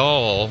 and we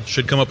all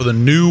should come up with a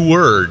new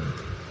word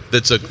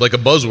that's like a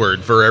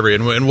buzzword for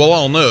and we'll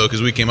all know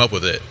because we came up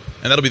with it,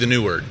 and that'll be the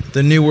new word.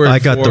 The new word. I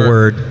got the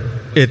word.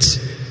 It's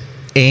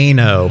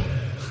ANO.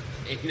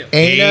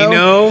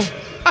 ANO?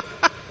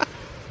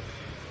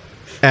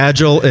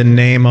 Agile in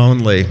name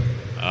only.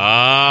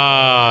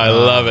 I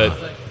love it.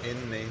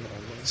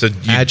 So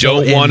you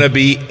don't want to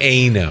be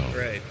ANO.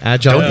 Right.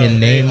 Agile in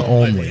name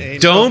only.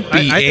 Don't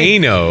be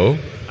ANO.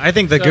 I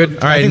think the good.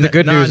 All right, I think the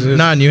good news is.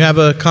 Nan, you have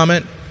a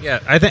comment? Yeah,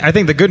 I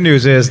think the good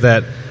news is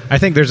that I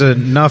think there's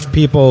enough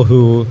people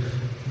who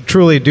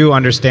truly do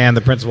understand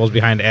the principles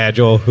behind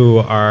Agile, who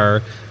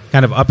are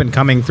kind of up and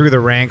coming through the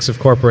ranks of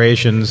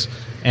corporations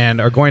and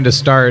are going to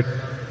start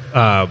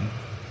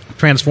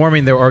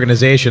transforming their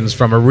organizations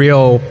from a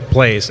real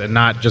place and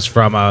not just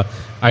from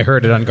I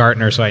heard it on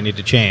Gartner, so I need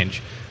to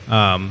change.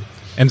 And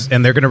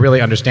they're going to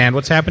really understand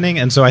what's happening.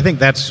 And so I think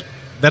that's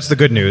the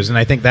good news, and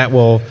I think that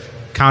will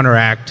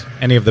counteract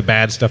any of the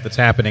bad stuff that's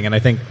happening. And I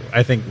think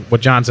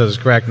what John says is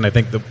correct, and I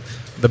think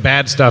the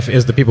bad stuff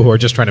is the people who are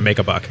just trying to make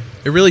a buck.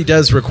 It really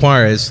does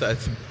require, as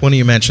one of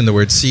you mentioned the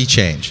word sea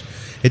change.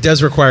 It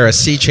does require a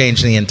sea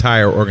change in the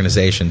entire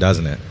organization,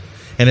 doesn't it?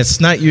 And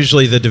it's not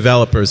usually the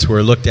developers who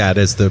are looked at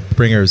as the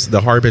bringers,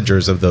 the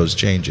harbingers of those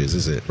changes,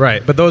 is it?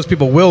 Right, but those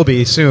people will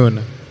be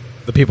soon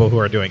the people who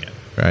are doing it.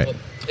 Right. Well,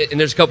 and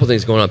there's a couple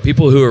things going on.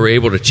 People who are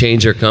able to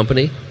change their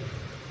company,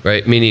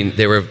 right? Meaning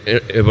they were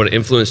able to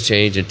influence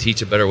change and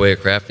teach a better way of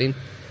crafting.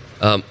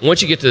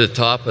 Once you get to the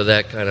top of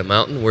that kind of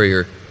mountain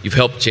where you've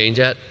helped change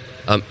that,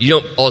 you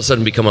don't all of a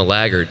sudden become a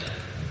laggard.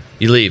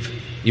 You leave.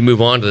 You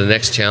move on to the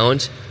next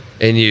challenge,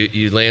 and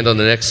you land on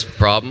the next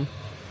problem,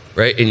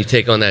 right? And you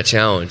take on that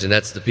challenge. And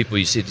that's the people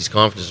you see at these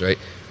conferences, right?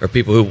 Are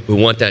people who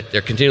want that.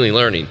 They're continually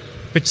learning.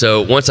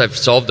 So once I've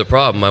solved the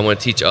problem, I want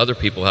to teach other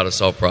people how to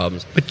solve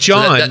problems. But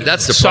John, so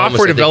that's the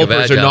software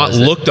developers are not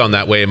looked on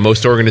that way in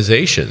most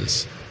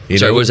organizations.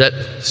 Sorry, was that?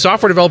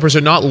 Software developers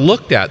are not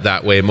looked at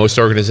that way in most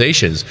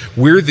organizations.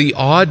 We're the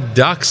odd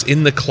ducks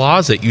in the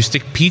closet. You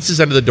stick pizzas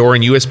under the door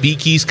and USB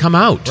keys come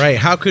out. Right.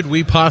 How could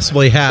we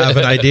possibly have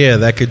an idea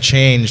that could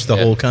change the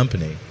whole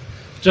company?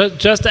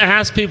 Just to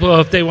ask people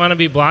if they want to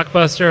be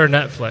Blockbuster or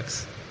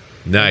Netflix.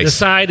 Nice.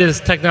 Decide, is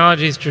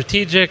technology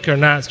strategic or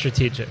not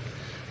strategic?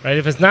 Right?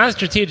 If it's not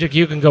strategic,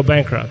 you can go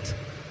bankrupt.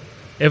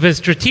 If it's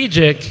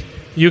strategic,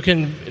 you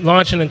can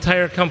launch an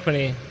entire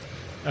company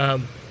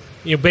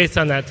based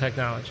on that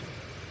technology.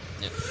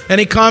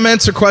 Any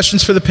comments or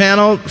questions for the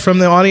panel from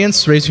the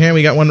audience? Raise your hand.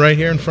 We got one right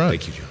here in front.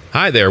 Thank you, John.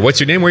 Hi there. What's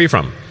your name? Where are you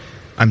from?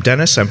 I'm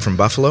Dennis. I'm from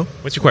Buffalo.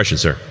 What's your question,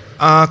 sir?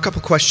 A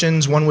couple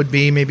questions. One would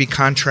be maybe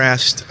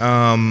contrast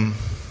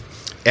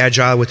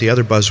Agile with the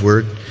other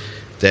buzzword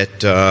that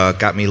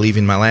got me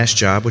leaving my last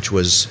job, which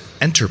was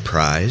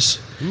enterprise.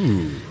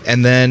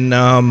 And then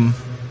one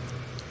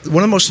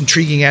of the most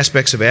intriguing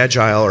aspects of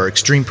Agile or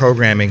extreme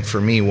programming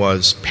for me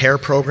was pair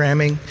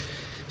programming.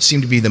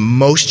 Seemed to be the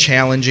most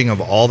challenging of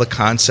all the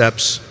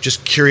concepts.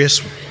 Just curious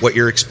what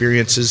your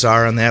experiences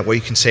are on that, what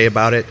you can say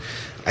about it.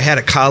 I had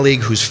a colleague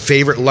whose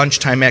favorite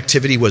lunchtime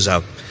activity was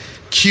a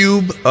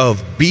cube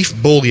of beef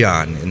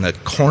bouillon in the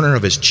corner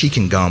of his cheek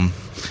and gum.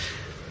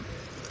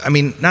 I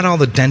mean, not all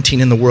the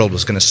denting in the world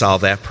was going to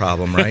solve that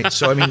problem, right?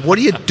 So, I mean, what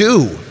do you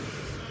do?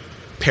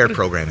 Pair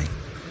programming.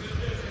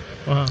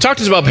 Wow. Talk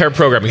to us about pair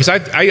programming,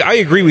 because I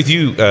agree with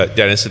you,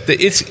 Dennis, that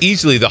it's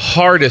easily the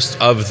hardest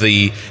of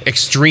the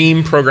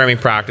extreme programming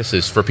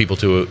practices for people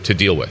to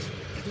deal with.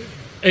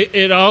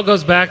 It all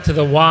goes back to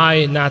the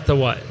why, not the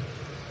what.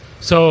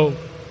 So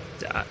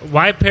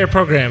why pair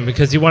program?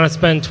 Because you want to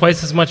spend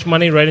twice as much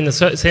money writing the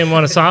same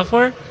amount of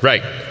software?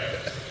 Right.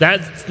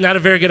 That's not a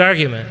very good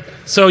argument.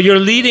 So you're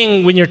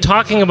leading, when you're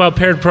talking about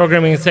paired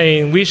programming and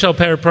saying we shall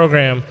pair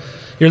program,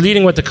 you're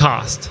leading with the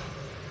cost.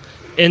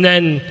 And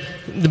then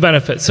the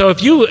benefit. So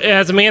if you,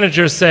 as a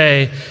manager,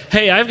 say,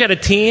 hey, I've got a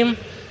team,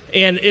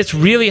 and it's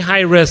really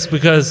high risk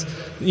because,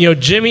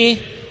 Jimmy,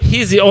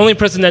 he's the only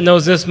person that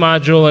knows this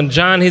module, and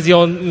John, he's the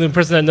only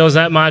person that knows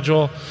that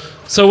module.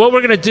 So what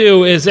we're going to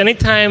do is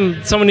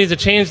anytime someone needs to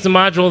change the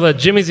module that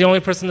Jimmy's the only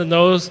person that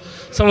knows,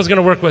 someone's going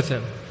to work with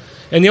him.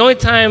 And the only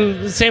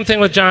time, same thing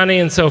with Johnny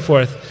and so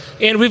forth.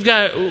 And we've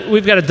got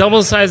to double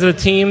the size of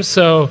the team,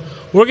 so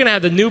we're going to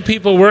have the new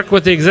people work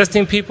with the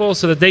existing people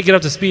so that they get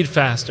up to speed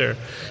faster.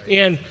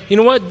 And you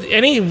know what?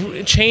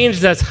 Any change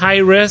that's high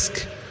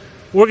risk,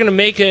 we're going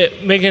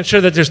to making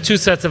sure that there's two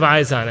sets of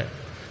eyes on it.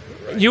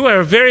 You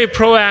are a very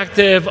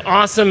proactive,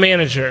 awesome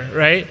manager,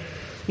 right?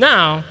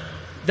 Now,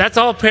 that's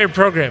all paired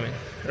programming,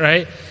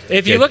 right?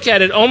 If you look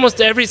at it, almost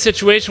every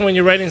situation when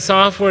you're writing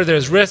software,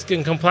 there's risk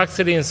and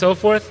complexity and so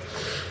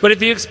forth. But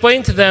if you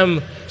explain to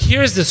them,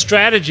 here's the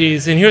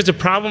strategies and here's the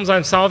problems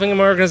I'm solving in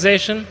my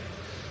organization,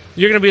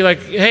 you're going to be like,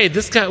 hey,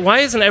 this guy, why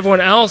isn't everyone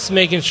else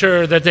making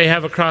sure that they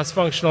have a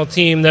cross-functional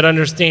team that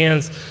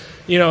understands,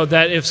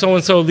 that if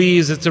so-and-so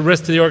leaves, it's a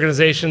risk to the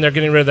organization, they're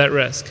getting rid of that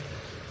risk.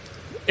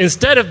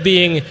 Instead of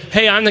being,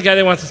 hey, I'm the guy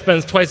that wants to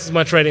spend twice as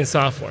much writing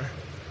software.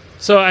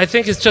 So I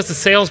think it's just a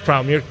sales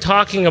problem. You're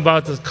talking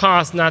about the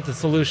cost, not the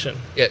solution.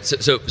 Yeah,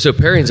 so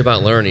pairing's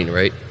about learning,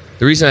 right?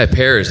 The reason I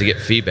pair is to get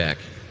feedback,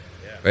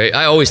 right?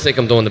 I always think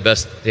I'm doing the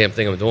best damn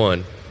thing I'm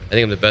doing. I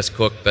think I'm the best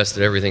cook, best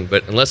at everything.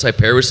 But unless I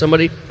pair with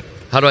somebody,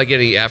 how do I get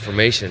any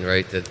affirmation,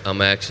 right, that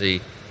I'm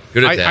actually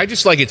good at that? I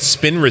just like its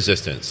spin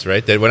resistance,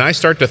 right? That when I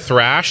start to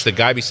thrash, the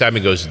guy beside me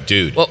goes,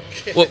 dude. Well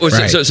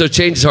Right. so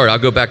change is hard. I'll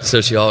go back to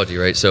sociology,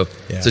 right? So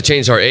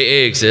change is hard.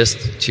 AA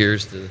exists.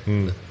 Cheers.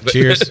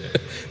 Cheers.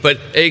 But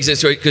AA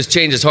exists, right? Because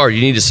change is hard.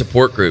 You need a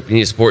support group. You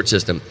need a support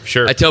system.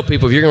 Sure. I tell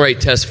people, if you're going to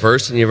write tests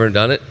first and you've never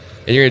done it,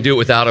 and you're going to do it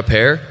without a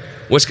pair,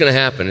 what's going to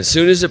happen? As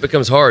soon as it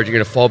becomes hard, you're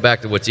going to fall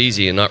back to what's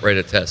easy and not write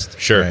a test.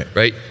 Sure.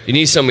 Right? You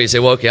need somebody to say,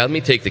 well, okay, let me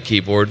take the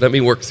keyboard. Let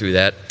me work through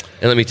that.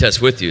 And let me test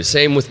with you.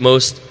 Same with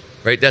most,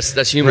 right?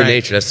 That's human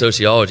nature. That's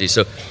sociology.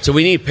 So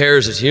we need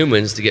pairs as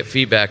humans to get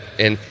feedback.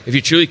 And if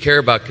you truly care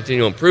about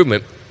continual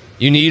improvement,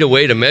 you need a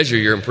way to measure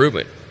your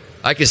improvement.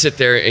 I can sit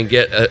there and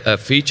get a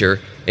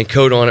feature and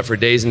code on it for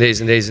days and days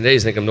and days and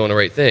days and think I'm doing the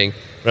right thing.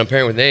 But I'm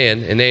pairing with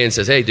Nan, and Nan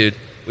says, hey, dude,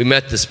 we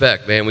met the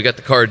spec, man. We got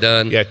the car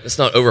done. Yeah. Let's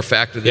not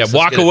over-factor this. Yeah,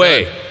 walk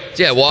away.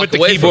 Yeah, walk Put the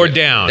away keyboard from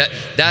it. down.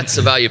 That's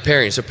the value of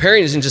pairing. So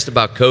pairing isn't just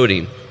about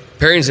coding.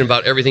 Pairing is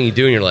about everything you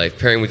do in your life.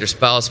 Pairing with your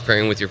spouse,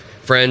 pairing with your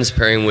friends,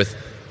 pairing with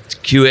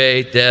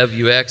QA, Dev,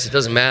 UX. It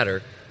doesn't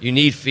matter. You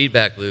need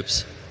feedback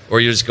loops, or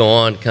you just go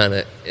on kind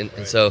of.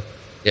 And so,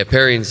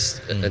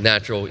 pairing's a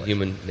natural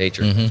human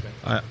nature.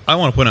 Mm-hmm. I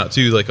want to point out,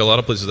 too, like a lot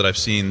of places that I've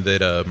seen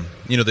that,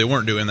 they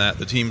weren't doing that.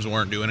 The teams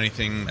weren't doing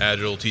anything,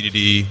 Agile,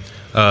 TDD,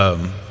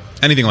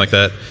 anything like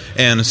that.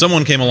 And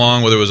someone came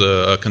along, whether it was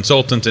a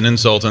consultant, an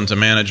insultant, a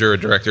manager, a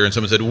director, and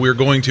someone said, we're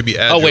going to be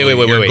Agile. Oh,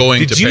 wait. Going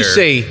Did to you pair.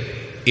 say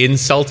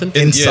insultant?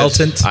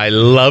 Insultant. Yes. I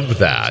love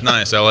that. It's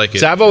nice. I like it.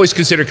 So I've always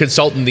considered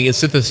consultant the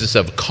synthesis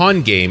of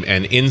con game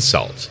and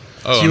insult.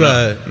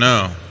 Oh,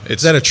 no.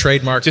 Is that a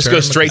trademark Just term? go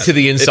straight to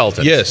the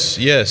insultant. Yes,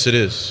 it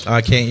is.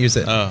 I can't use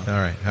it. Oh. All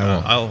right.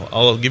 I won't.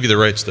 I'll give you the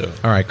rights, though.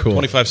 All right, cool.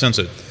 25 cents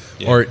it.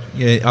 Yeah. Or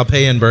I'll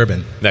pay in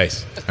bourbon.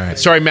 Nice. All right.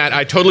 Sorry, Matt.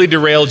 I totally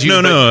derailed you.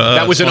 No,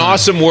 that was it's an fine.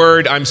 awesome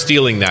word. I'm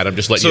stealing that. I'm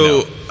just letting you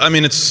know. So, I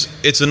mean,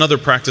 it's another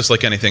practice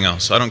like anything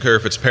else. I don't care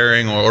if it's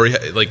pairing or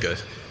like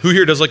who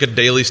here does like a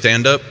daily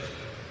stand-up?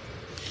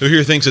 Who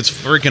here thinks it's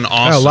freaking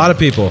awesome? A lot of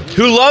people.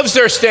 Who loves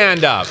their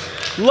stand-up?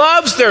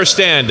 Loves their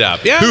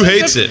stand-up. Yeah. Who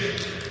hates it?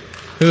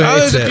 Who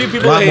hates there's a it? few A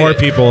people lot who hate more it.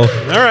 people.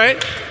 All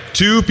right.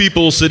 Two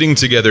people sitting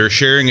together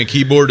sharing a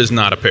keyboard is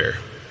not a pair.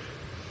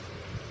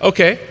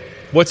 Okay.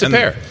 What's a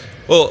pair?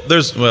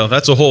 Well,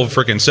 that's a whole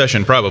freaking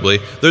session probably.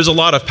 There's a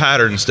lot of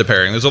patterns to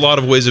pairing. There's a lot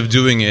of ways of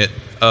doing it.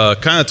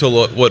 Kind of to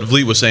what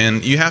Vliet was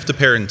saying, you have to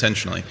pair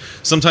intentionally.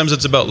 Sometimes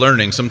it's about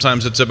learning.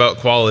 Sometimes it's about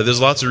quality. There's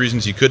lots of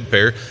reasons you could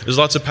pair. There's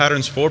lots of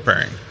patterns for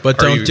pairing. But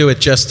don't do it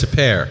just to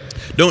pair.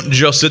 Don't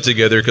just sit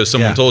together because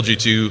someone told you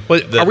to.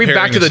 But are we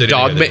back to the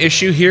dogma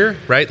issue here,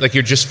 right? Like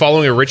you're just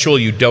following a ritual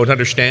you don't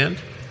understand?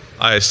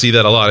 I see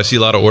that a lot. I see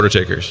a lot of order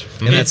takers.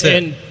 And that's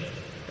it. And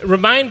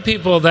remind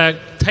people that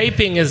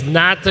typing is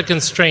not the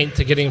constraint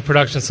to getting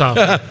production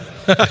software.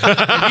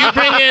 If you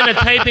bring in a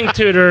typing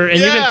tutor and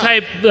you can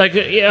type like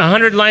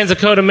 100 lines of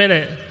code a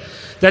minute,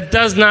 that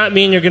does not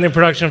mean you're getting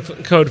production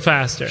code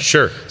faster.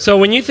 Sure. So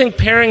when you think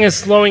pairing is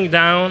slowing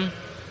down,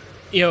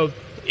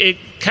 it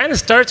kind of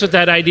starts with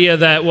that idea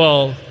that,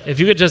 well, if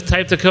you could just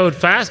type the code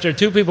faster,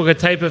 2 people could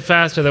type it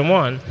faster than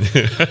 1.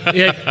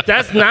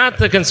 That's not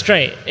the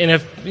constraint. And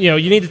if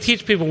you need to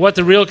teach people what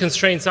the real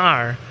constraints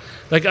are,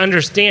 like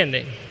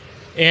understanding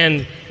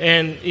and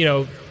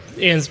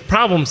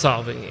problem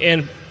solving.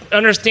 And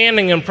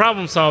understanding and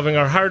problem solving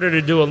are harder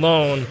to do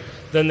alone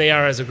than they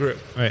are as a group.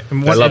 Right.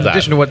 And I love that. In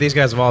addition to what these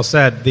guys have all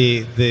said,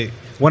 the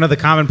one of the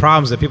common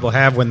problems that people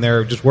have when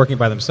they're just working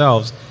by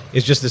themselves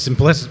is just these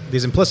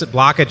implicit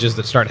blockages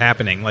that start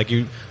happening. Like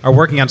you are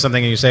working on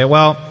something and you say,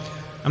 well,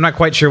 I'm not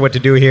quite sure what to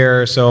do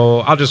here, so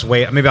I'll just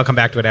wait. Maybe I'll come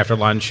back to it after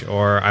lunch,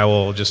 or I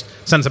will just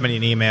send somebody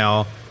an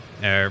email,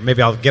 or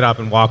maybe I'll get up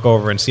and walk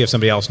over and see if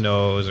somebody else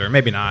knows, or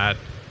maybe not.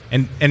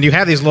 And you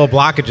have these little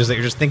blockages that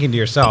you're just thinking to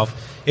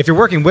yourself. If you're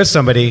working with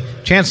somebody,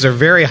 chances are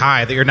very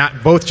high that you're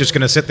not both just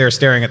going to sit there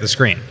staring at the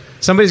screen.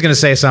 Somebody's going to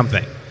say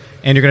something,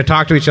 and you're going to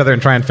talk to each other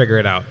and try and figure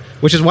it out,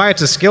 which is why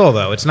it's a skill,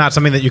 though. It's not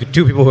something that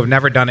 2 people who have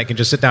never done it can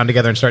just sit down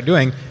together and start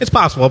doing. It's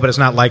possible, but it's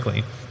not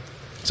likely.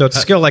 So it's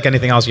a skill like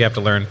anything else you have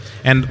to learn.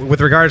 And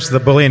with regards to the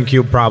Boolean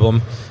cube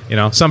problem,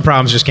 some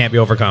problems just can't be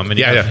overcome. And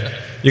you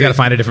got to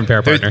find a different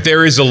pair partner.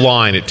 There is a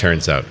line, it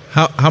turns out.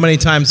 How many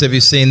times have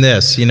you seen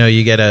this?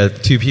 You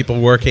get 2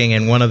 people working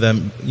and one of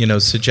them,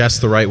 suggests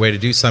the right way to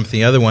do something.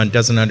 The other one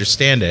doesn't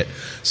understand it.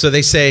 So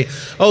they say,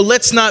 oh,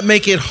 let's not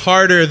make it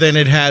harder than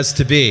it has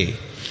to be.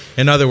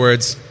 In other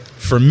words,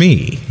 for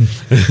me,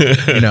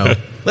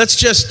 let's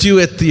just do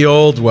it the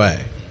old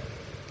way.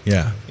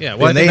 Yeah.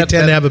 Well, and they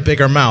tend to have a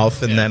bigger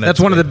mouth, and then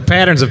that's one of the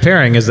patterns of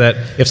pairing is that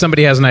if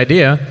somebody has an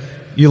idea,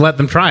 you let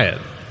them try it.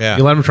 Yeah.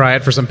 You let them try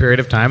it for some period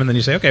of time, and then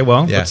you say, okay,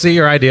 well, let's see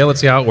your idea, let's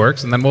see how it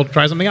works, and then we'll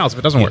try something else if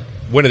it doesn't work.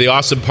 One of the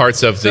awesome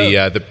parts of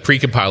the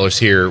pre-compilers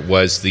here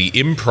was the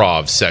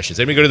improv sessions.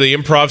 Anybody go to the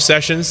improv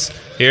sessions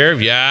here?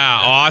 Yeah,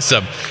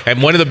 awesome.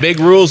 And one of the big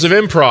rules of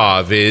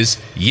improv is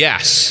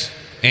yes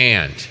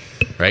and.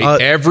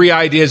 Right? Every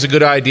idea is a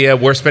good idea.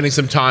 We're spending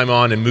some time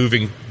on and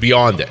moving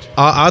beyond it.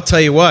 I'll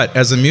tell you what,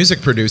 as a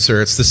music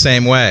producer, it's the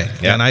same way.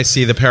 Yeah. And I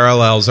see the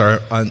parallels are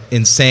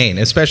insane,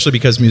 especially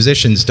because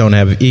musicians don't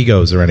have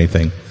egos or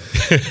anything.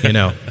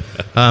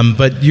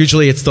 But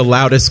usually it's the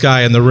loudest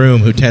guy in the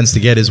room who tends to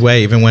get his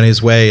way, even when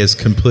his way is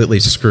completely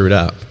screwed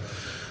up.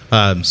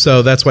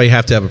 So that's why you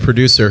have to have a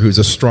producer who's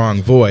a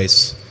strong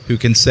voice, who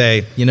can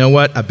say, you know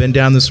what, I've been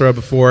down this road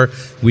before.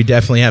 We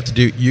definitely have to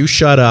do, you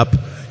shut up.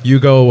 You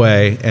go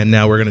away, and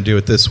now we're going to do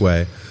it this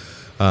way.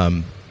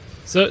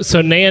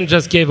 So Nan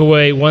just gave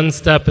away 1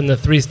 step in the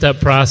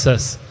 3-step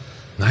process.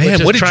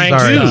 Nan, what did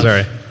you do?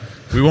 Sorry.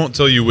 We won't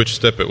tell you which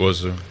step it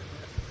was.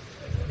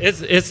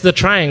 It's the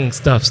trying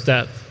stuff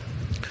step.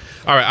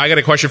 All right, I got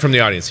a question from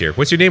the audience here.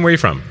 What's your name? Where are you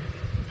from?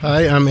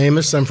 Hi, I'm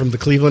Amos. I'm from the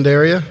Cleveland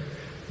area,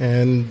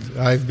 and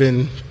I've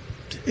been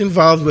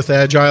involved with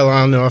Agile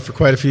on and off for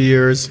quite a few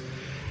years.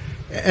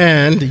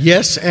 And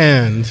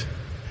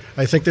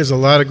I think there's a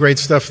lot of great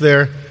stuff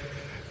there,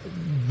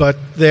 but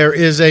there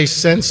is a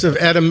sense of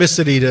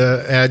atomicity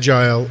to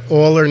Agile,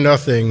 all or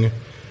nothing.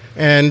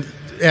 And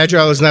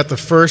Agile is not the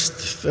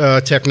first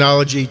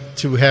technology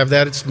to have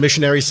that. It's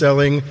missionary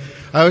selling.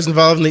 I was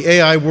involved in the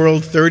AI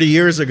world 30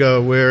 years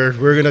ago where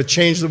we're going to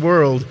change the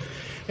world.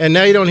 And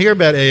now you don't hear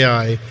about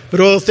AI. But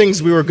all the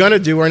things we were going to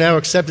do are now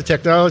accepted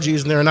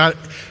technologies, and they're not.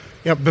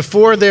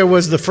 Before there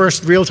was the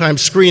first real-time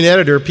screen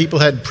editor, people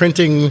had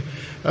printing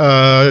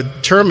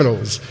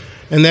terminals.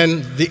 And then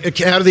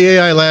out of the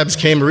AI labs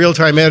came a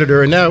real-time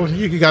editor, and now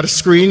you got a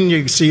screen, you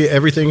can see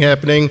everything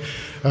happening.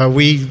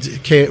 We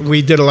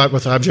did a lot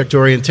with object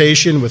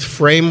orientation, with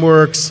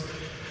frameworks,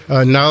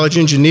 knowledge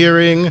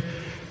engineering.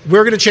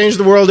 We're going to change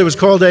the world. It was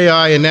called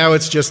AI, and now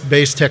it's just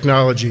base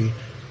technology.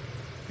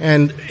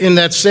 And in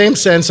that same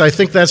sense, I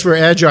think that's where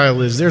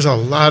Agile is. There's a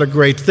lot of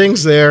great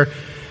things there,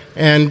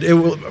 and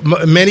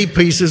many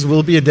pieces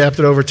will be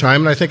adapted over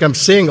time, and I think I'm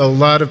seeing a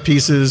lot of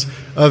pieces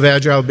of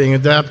Agile being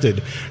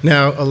adapted.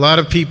 Now, a lot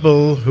of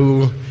people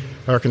who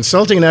are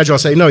consulting in Agile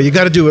say, no, you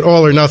got to do it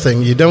all or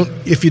nothing.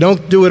 If you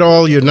don't do it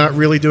all, you're not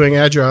really doing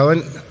Agile,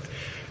 and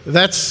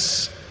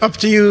that's up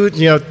to you,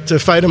 to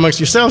fight amongst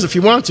yourselves if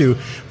you want to.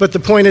 But the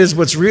point is,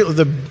 what's real,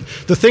 the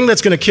thing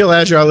that's going to kill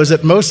Agile is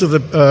that most of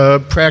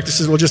the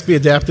practices will just be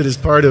adapted as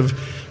part of,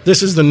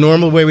 this is the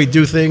normal way we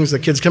do things. The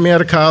kids coming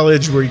out of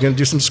college, where you're going to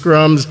do some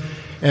scrums,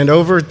 And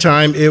over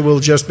time, it will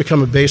just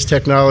become a base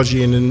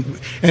technology, and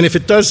if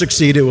it does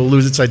succeed, it will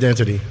lose its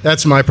identity.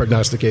 That's my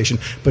prognostication.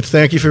 But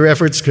thank you for your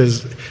efforts,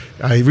 because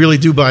I really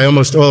do buy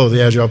almost all of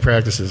the Agile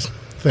practices.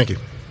 Thank you.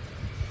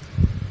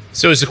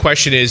 So the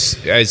question is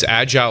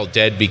Agile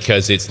dead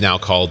because it's now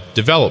called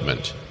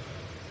development?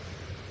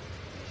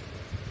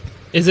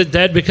 Is it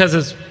dead because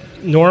it's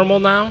normal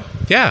now?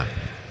 Yeah.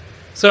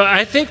 So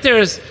I think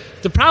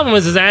the problem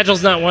is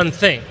Agile's not one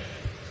thing.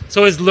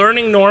 So is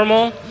learning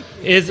normal?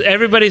 Is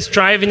everybody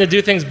striving to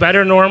do things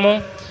better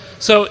normal?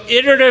 So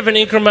iterative and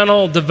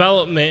incremental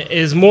development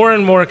is more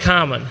and more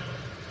common.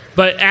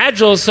 But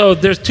Agile, so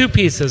there's two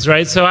pieces,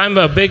 right? So I'm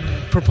a big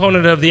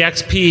proponent of the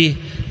XP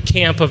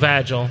camp of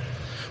Agile,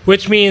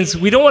 which means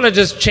we don't want to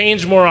just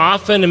change more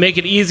often and make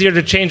it easier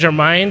to change our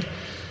mind.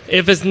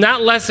 If it's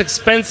not less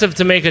expensive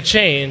to make a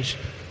change,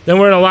 then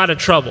we're in a lot of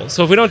trouble.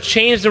 So if we don't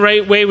change the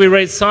right way we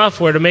write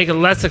software to make it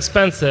less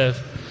expensive,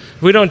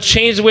 if we don't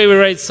change the way we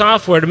write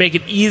software to make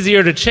it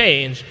easier to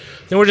change,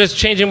 then we're just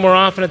changing more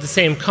often at the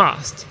same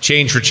cost.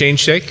 Change for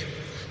change's sake?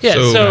 Yeah,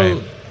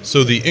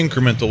 So the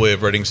incremental way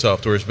of writing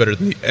software is better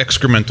than the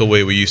excremental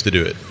way we used to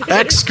do it.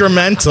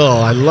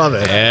 Excremental. I love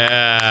it.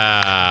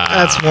 Yeah.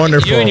 That's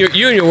wonderful.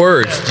 You and your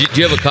words.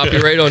 Do you have a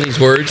copyright on these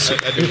words?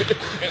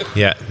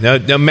 Yeah.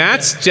 Now,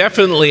 Matt's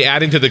definitely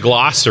adding to the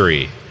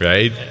glossary,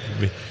 right?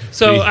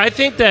 So I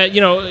think that,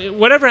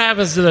 whatever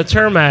happens to the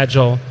term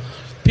Agile,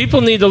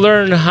 people need to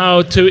learn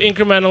how to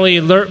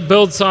incrementally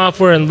build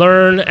software and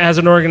learn as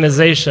an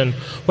organization,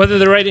 whether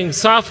they're writing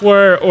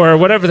software or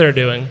whatever they're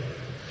doing.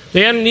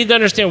 They need to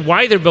understand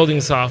why they're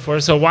building software,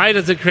 so why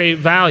does it create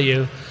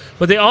value?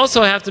 But they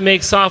also have to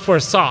make software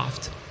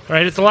soft,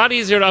 right? It's a lot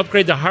easier to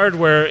upgrade the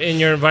hardware in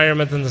your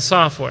environment than the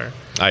software.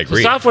 I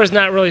agree. So software is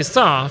not really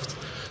soft.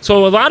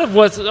 So a lot of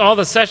what all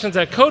the sessions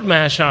at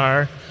CodeMash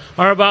are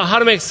about how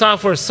to make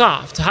software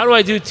soft. How do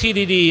I do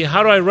TDD?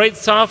 How do I write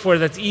software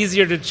that's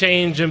easier to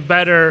change and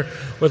better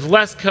with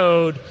less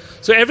code?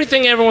 So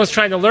everything everyone's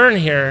trying to learn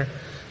here,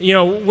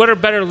 what are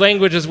better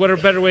languages? What are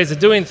better ways of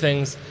doing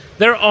things?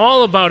 They're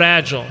all about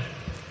Agile.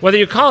 Whether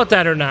you call it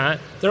that or not,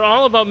 they're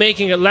all about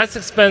making it less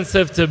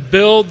expensive to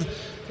build,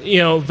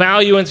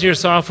 value into your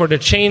software, to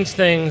change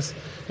things,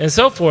 and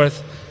so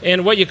forth.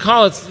 And what you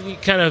call it's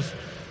kind of,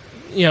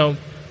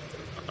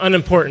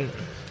 unimportant.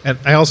 And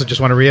I also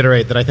just want to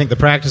reiterate that I think the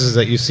practices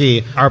that you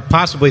see are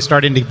possibly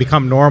starting to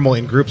become normal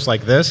in groups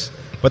like this,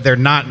 but they're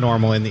not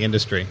normal in the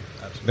industry.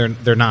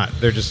 They're not.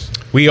 They're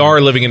just... We are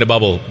living in a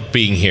bubble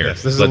being here.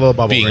 Yes, this is a little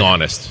bubble. Being right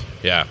honest.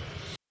 Yeah.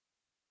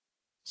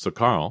 So,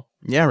 Carl,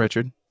 Yeah,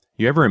 Richard.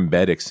 you ever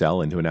embed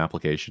Excel into an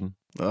application?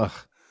 Ugh.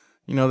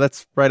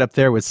 That's right up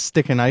there with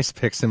sticking ice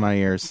picks in my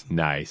ears.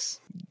 Nice.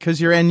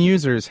 Because your end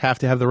users have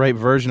to have the right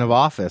version of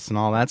Office and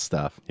all that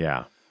stuff.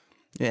 Yeah.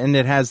 And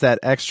it has that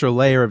extra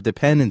layer of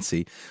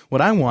dependency. What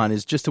I want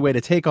is just a way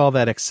to take all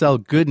that Excel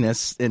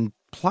goodness and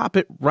plop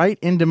it right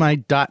into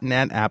my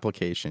 .NET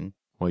application.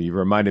 Well, you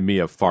reminded me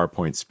of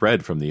Farpoint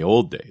Spread from the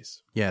old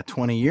days. Yeah,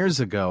 20 years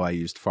ago I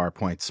used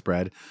Farpoint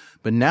Spread.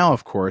 But now,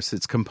 of course,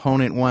 it's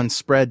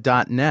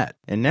Component1Spread.net.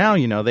 And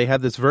now, they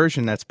have this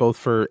version that's both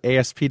for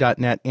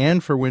ASP.NET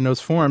and for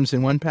Windows Forms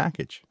in one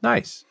package.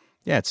 Nice.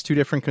 Yeah, it's two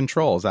different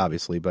controls,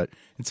 obviously, but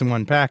it's in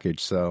one package,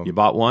 so... You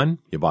bought one,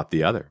 you bought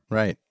the other.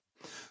 Right.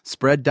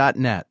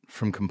 Spread.net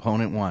from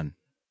Component One.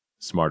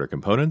 Smarter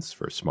components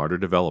for smarter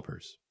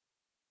developers.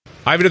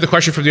 I have another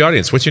question from the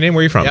audience. What's your name?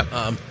 Where are you from? Yep,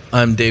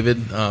 I'm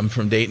David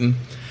from Dayton.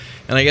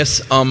 And I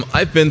guess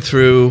I've been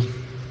through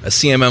a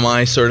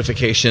CMMI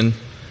certification.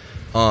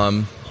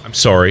 I'm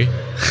sorry.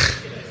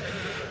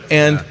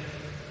 And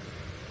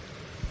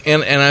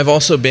I've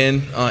also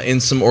been in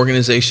some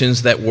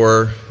organizations that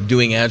were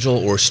doing Agile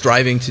or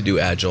striving to do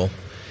Agile.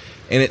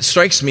 And it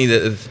strikes me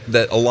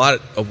that a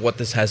lot of what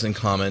this has in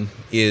common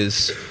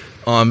is,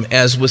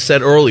 as was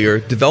said earlier,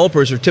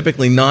 developers are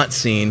typically not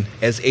seen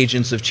as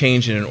agents of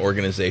change in an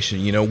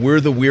organization.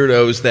 We're the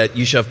weirdos that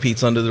you shove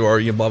pizza under the door,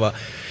 blah, blah.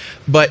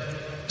 But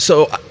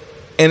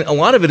and a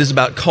lot of it is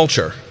about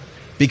culture,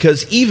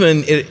 because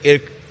even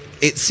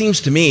it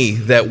seems to me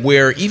that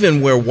where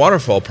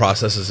waterfall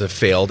processes have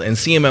failed and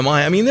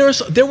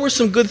CMMI, there were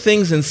some good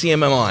things in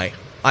CMMI,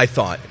 I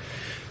thought.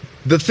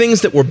 The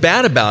things that were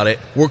bad about it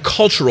were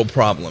cultural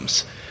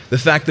problems. The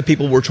fact that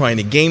people were trying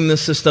to game the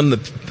system, the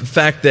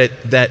fact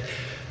that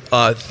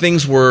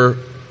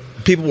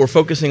people were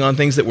focusing on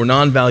things that were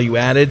non-value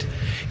added,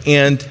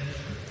 and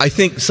I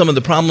think some of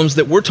the problems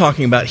that we're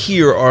talking about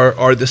here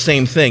are the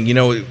same thing.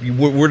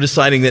 We're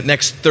deciding that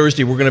next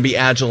Thursday we're going to be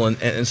Agile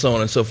and so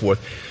on and so forth.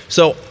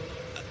 So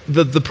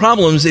the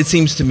problems, it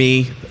seems to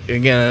me,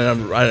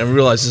 again, I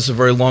realize this is a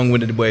very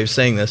long-winded way of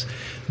saying this,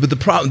 but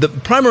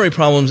the primary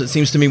problems, it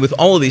seems to me, with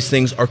all of these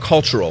things are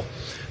cultural.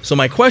 So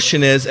my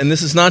question is, and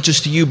this is not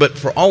just to you, but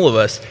for all of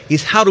us,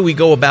 is how do we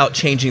go about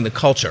changing the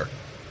culture?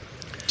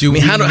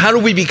 How do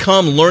we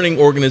become learning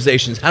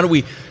organizations? How do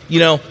we,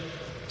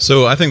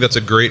 So I think that's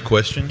a great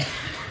question.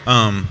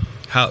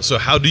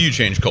 How do you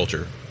change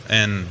culture?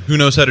 And who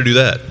knows how to do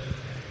that?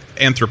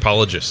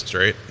 Anthropologists,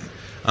 right?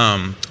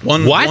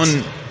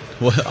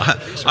 Well,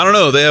 I don't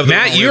know. They have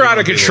Matt, you're out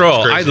of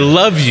control. I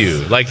love you.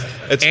 Like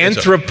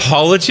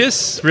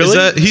anthropologists,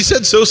 really? He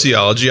said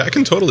sociology. I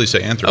can totally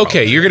say anthropology.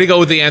 Okay, you're going to go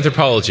with the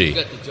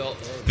anthropology.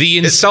 The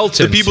insultants.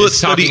 The people that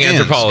study talking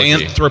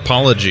anthropology.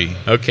 Anthropology.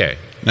 Okay.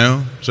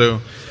 No?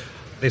 So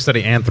They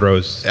study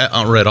anthros.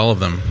 I read all of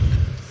them.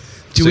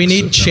 Do we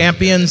need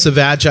champions of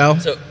Agile?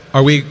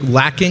 Are we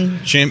lacking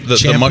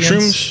the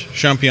mushrooms?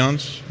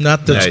 Champions?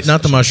 Not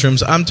the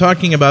mushrooms. I'm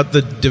talking about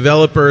the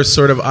developer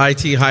sort of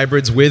IT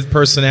hybrids with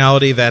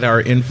personality that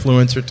are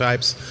influencer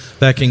types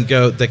that can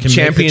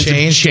champions make the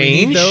change. Of change? Do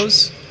we need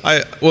those?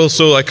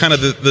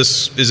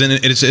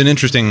 It's an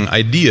interesting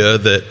idea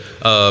that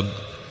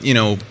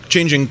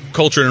changing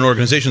culture in an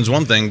organization is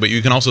one thing, but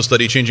you can also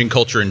study changing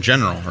culture in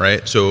general,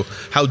 right? So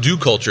how do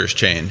cultures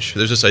change?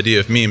 There's this idea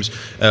of memes.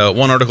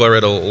 One article I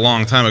read a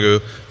long time ago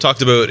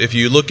talked about if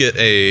you look at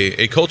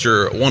a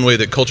culture, one way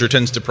that culture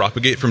tends to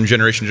propagate from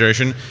generation to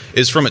generation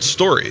is from its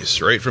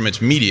stories, right? From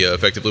its media,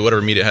 effectively,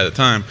 whatever media it had at the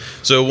time.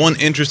 So one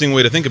interesting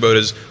way to think about it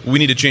is we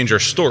need to change our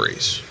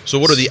stories. So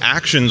what are the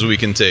actions we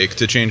can take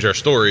to change our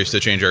stories,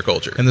 to change our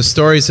culture? And the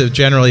stories have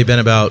generally been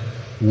about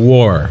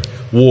war,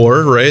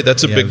 right?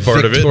 That's a big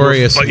part of it.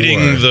 We're fighting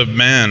war. the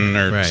man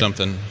or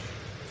something.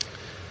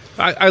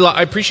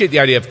 I appreciate the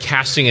idea of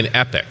casting an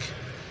epic,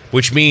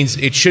 which means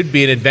it should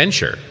be an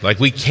adventure. Like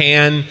we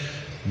can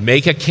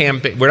make a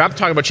campaign. We're not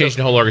talking about changing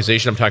the whole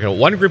organization. I'm talking about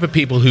one group of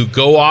people who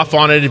go off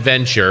on an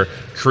adventure,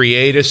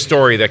 create a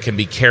story that can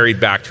be carried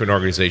back to an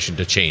organization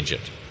to change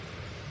it.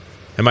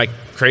 Am I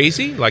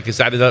crazy? Like, is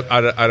that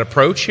an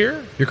approach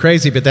here? You're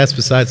crazy, but that's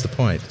besides the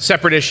point.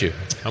 Separate issue.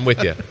 I'm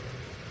with you.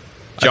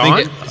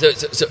 John?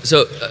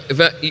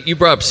 You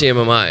brought up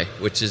CMMI,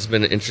 which has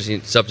been an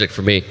interesting subject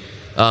for me.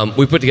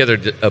 We put together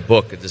a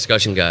book, a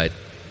discussion guide,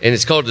 and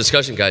it's called a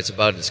discussion guide. It's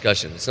about a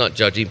discussion. It's not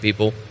judging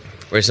people,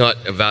 or it's not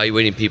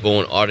evaluating people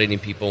and auditing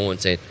people and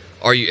saying,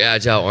 are you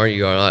agile, are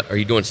you not? Are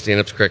you doing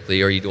stand-ups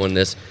correctly? Are you doing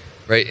this?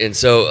 Right? And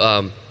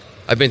so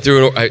I've been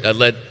through, I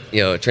led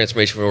a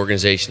transformation for an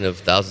organization of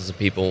thousands of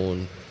people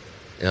and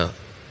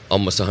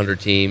almost 100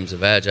 teams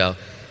of Agile.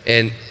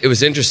 And it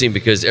was interesting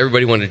because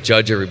everybody wanted to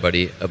judge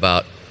everybody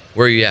about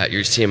where you're at.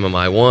 You're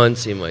CMMI 1,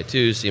 CMMI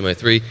 2, CMMI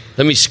 3.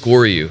 Let me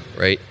score you,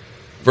 right?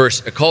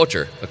 Versus a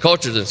culture. A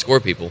culture doesn't score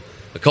people.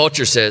 A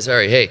culture says, all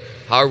right, hey,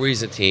 how are we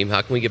as a team?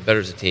 How can we get better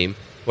as a team?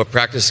 What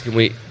practice can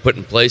we put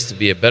in place to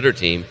be a better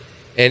team?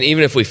 And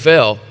even if we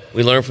fail,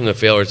 we learn from the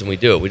failures and we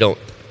do it. We don't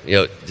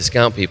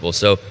discount people.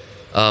 So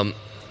that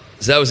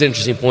was an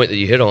interesting point that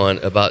you hit on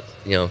about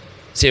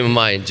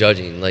CMMI and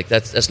judging. Like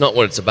that's not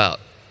what it's about.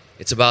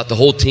 It's about the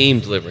whole team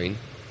delivering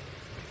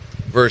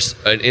versus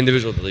an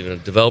individual delivering,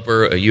 a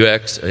developer, a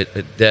UX,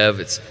 a dev.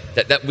 It's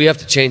that we have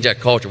to change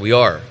that culture. We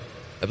are.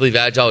 I believe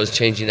Agile is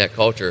changing that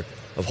culture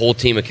of whole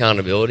team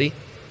accountability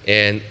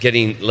and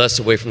getting less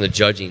away from the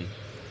judging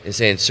and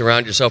saying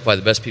surround yourself by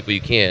the best people you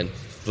can,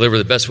 deliver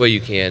the best way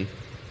you can,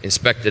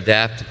 inspect,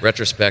 adapt,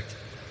 retrospect,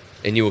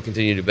 and you will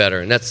continue to do better.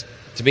 And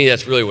to me,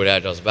 that's really what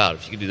Agile is about.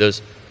 If you can do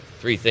those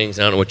three things,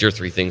 I don't know what your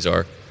three things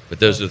are, but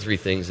those are the three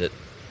things that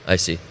I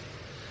see.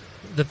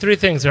 The three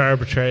things are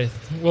arbitrary.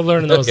 We'll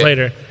learn those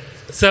later.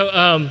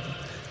 So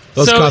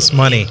those cost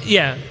money.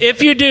 Yeah.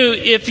 If you do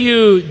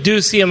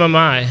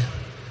CMMI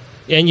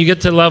and you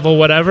get to level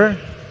whatever,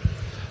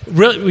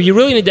 what you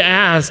really need to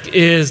ask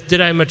is,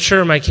 did I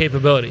mature my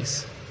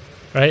capabilities?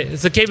 Right?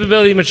 It's a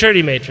capability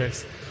maturity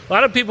matrix. A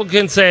lot of people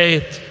can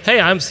say, hey,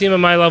 I'm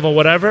CMMI level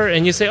whatever,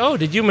 and you say, oh,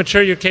 did you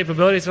mature your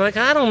capabilities? They're like,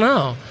 I don't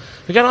know.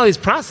 We got all these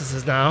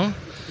processes now.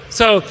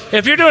 So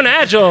if you're doing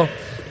Agile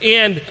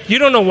and you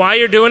don't know why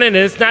you're doing it, and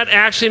it's not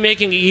actually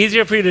making it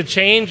easier for you to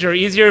change or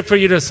easier for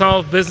you to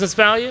solve business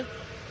value,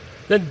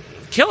 then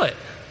kill it.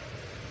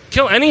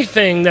 Kill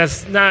anything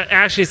that's not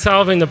actually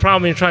solving the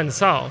problem you're trying to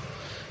solve.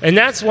 And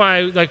that's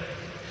why,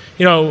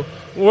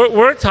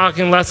 we're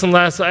talking less and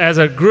less as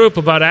a group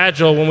about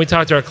Agile when we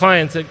talk to our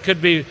clients.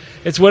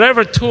 It's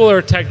whatever tool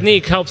or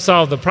technique helps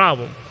solve the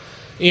problem.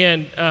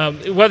 And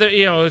whether,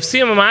 if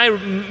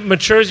CMMI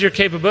matures your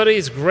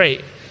capabilities,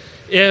 great.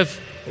 If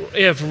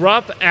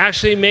RUP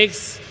actually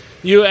makes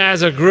you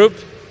as a group,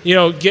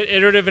 get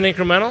iterative and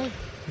incremental,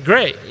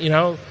 great.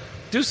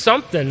 Do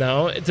something,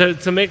 though,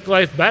 to make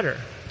life better.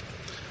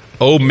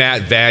 Oh,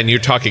 Matt Van, you're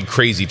talking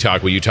crazy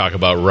talk when you talk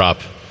about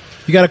RUP.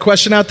 You got a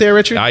question out there,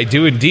 Richard? I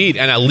do indeed.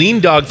 And a lean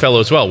dog fellow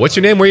as well. What's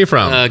your name? Where are you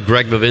from?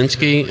 Greg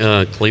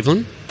Bavinsky,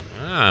 Cleveland.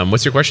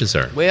 What's your question,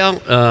 sir? Well,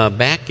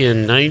 back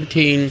in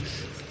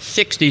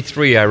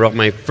 1963, I wrote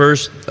my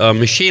first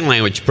machine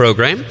language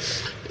program.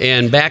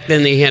 And back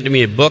then they handed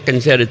me a book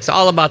and said it's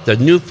all about the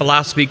new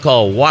philosophy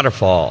called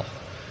waterfall.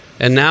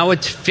 And now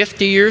it's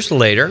 50 years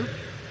later,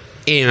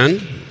 and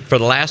for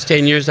the last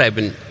 10 years I've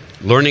been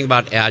learning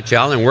about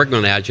Agile and working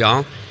on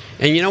Agile.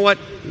 And you know what?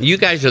 You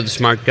guys are the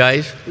smart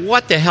guys.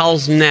 What the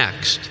hell's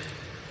next?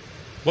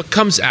 What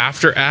comes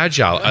after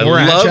Agile? I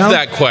love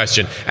that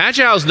question.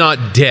 Agile's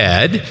not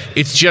dead.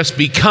 It's just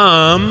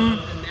become...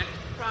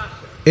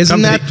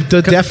 Isn't that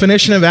the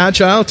definition of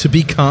Agile? To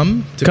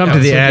become? Come to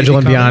the Agile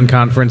and Beyond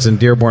conference in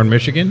Dearborn,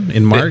 Michigan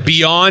in March.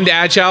 Beyond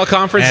Agile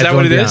conference? Is that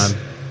what it is?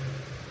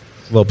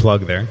 Little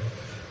plug there.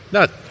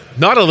 Not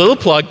a little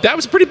plug. That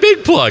was a pretty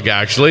big plug,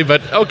 actually,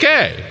 but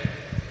okay.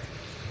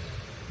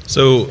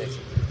 So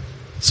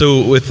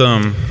with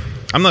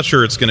I'm not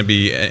sure it's going to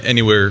be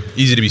anywhere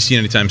easy to be seen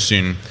anytime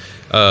soon.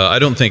 I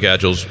don't think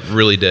Agile's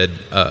really dead.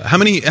 How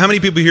many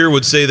people here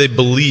would say they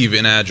believe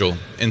in Agile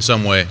in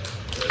some way?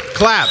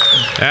 Clap.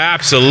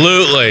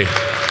 Absolutely.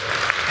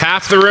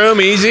 Half the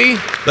room, easy.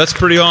 That's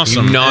pretty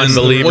awesome. You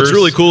non-believers. And what's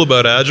really cool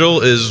about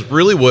Agile is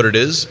really what it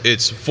is.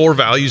 It's 4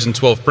 values and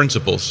 12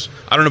 principles.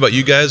 I don't know about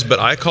you guys, but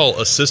I call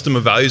a system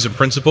of values and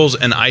principles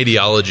an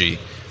ideology.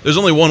 There's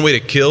only one way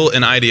to kill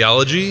an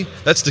ideology.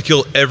 That's to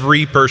kill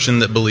every person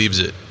that believes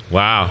it.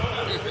 Wow.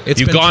 It's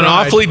You've been gone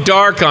tried. awfully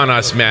dark on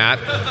us, Matt.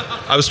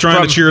 I was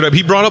trying to cheer it up.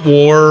 He brought up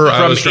war. I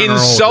From was trying to roll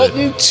with it.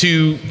 insultant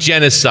to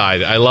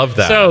genocide. I love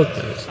that. So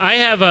I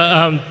have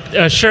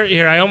a shirt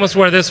here. I almost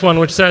wore this one,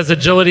 which says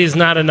agility is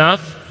not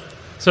enough.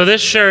 So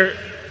this shirt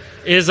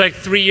is like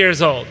 3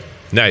 years old.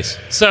 Nice.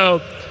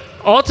 So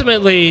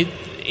ultimately,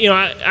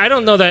 I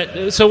don't know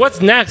that. So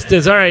what's next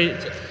is, all right,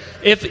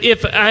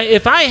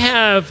 if I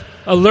have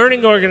a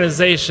learning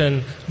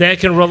organization that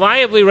can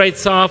reliably write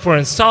software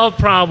and solve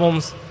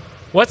problems,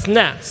 what's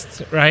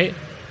next, right?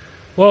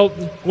 Well,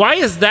 why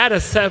is that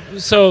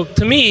so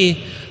to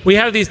me, we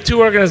have these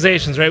 2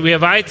 organizations, right? We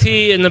have IT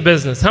and the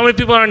business. How many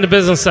people are on the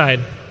business side?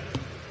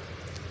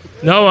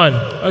 No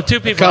one. 2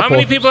 people. How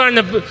many people are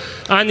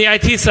on the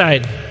IT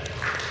side?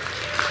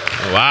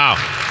 Wow.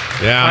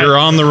 Yeah. You're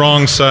on the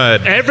wrong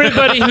side.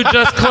 Everybody who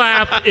just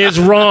clapped is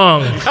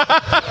wrong.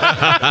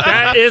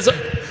 That is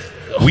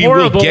We will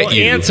horrible get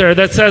you. answer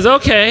that says,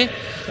 okay,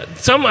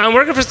 I'm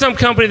working for some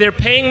company, they're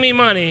paying me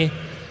money,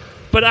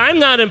 but I'm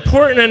not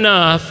important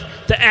enough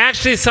to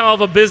actually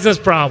solve a business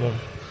problem.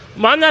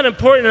 I'm not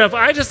important enough.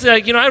 I just,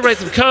 I write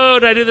some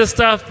code, I do this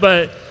stuff,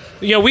 but,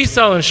 we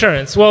sell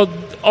insurance. Well,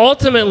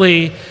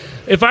 ultimately,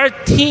 if our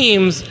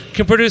teams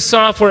can produce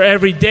software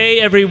every day,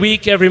 every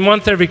week, every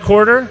month, every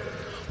quarter,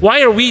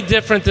 why are we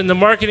different than the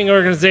marketing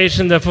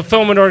organization, the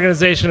fulfillment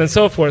organization, and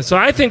so forth? So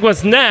I think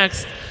what's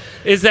next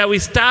is that we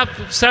stop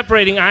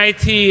separating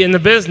IT and the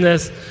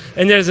business,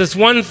 and there's this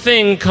one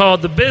thing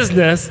called the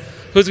business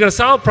who's going to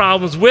solve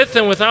problems with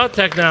and without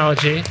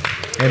technology.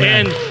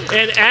 And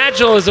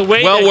Agile is a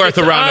way Well that worth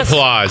gets a round of us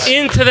applause.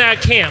 into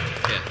that camp.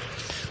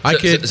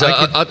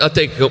 I'll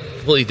take a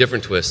completely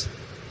different twist,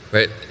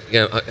 right?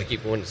 I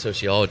keep going to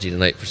sociology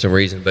tonight for some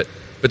reason, but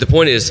the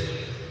point is,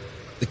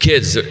 the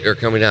kids are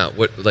coming out.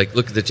 Look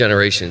at the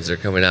generations that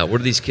are coming out. What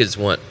do these kids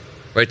want?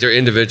 Right? They're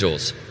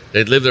individuals.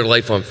 They live their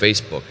life on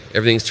Facebook.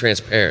 Everything's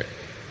transparent,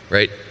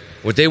 right?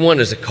 What they want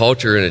is a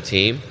culture and a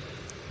team.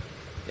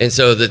 And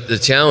so the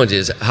challenge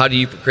is, how do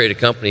you create a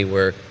company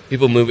where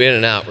people move in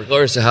and out,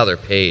 regardless of how they're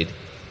paid,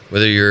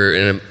 whether you're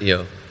in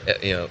a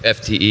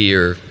FTE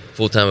or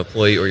full-time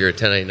employee or you're a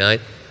 1099.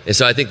 And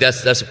so I think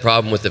that's a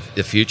problem with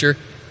the future.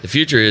 The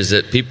future is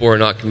that people are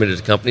not committed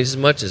to companies as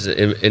much as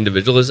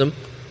individualism.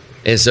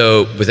 And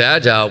so with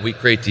Agile, we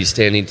create these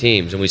standing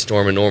teams, and we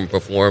storm and norm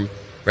perform,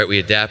 right? We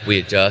adapt, we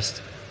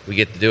adjust, we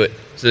get to do it.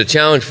 So the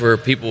challenge for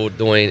people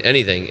doing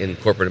anything in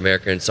corporate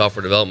America and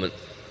software development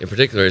in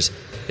particular is,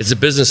 it's a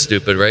business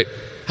stupid, right?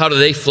 How do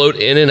they float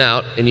in and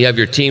out, and you have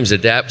your teams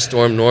adapt,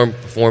 storm, norm,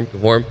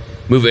 perform,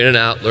 move in and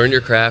out, learn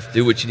your craft,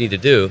 do what you need to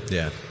do,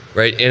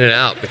 right? In and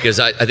out, because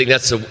I think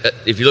that's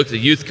if you look at the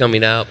youth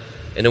coming out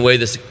and the way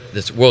this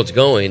world's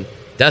going,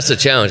 that's the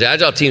challenge.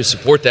 Agile teams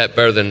support that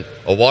better than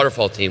a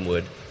waterfall team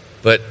would,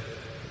 but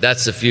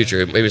that's the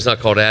future. Maybe it's not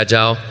called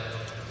Agile,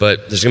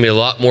 but there's going to be a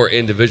lot more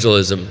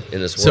individualism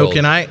in this world. So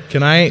can I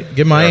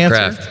give my answer?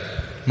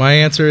 Craft. My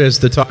answer is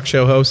the talk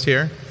show host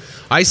here.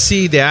 I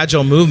see the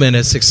Agile movement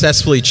as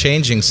successfully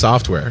changing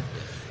software.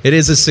 It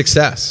is a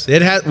success.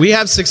 We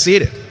have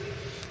succeeded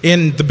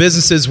in the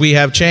businesses we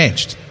have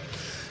changed.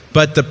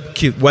 But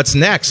what's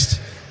next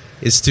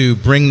is to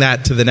bring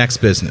that to the next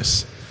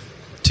business,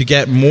 to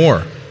get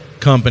more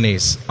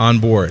companies on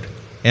board.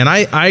 And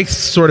I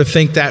sort of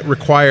think that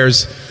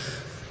requires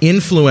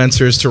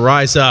influencers to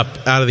rise up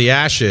out of the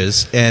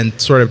ashes and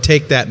sort of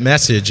take that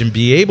message and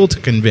be able to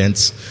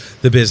convince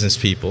the business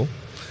people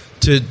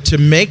to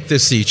make the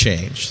sea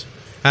change.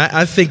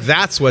 I think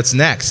that's what's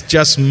next.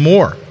 Just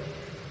more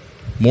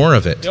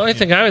of it. The only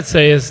thing I would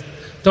say is,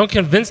 don't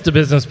convince the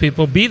business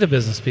people, be the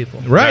business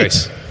people. Right.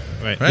 Nice.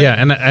 Right. Yeah,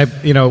 and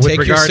with take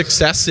regards, your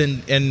success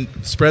and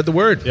spread the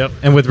word. Yep.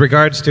 And with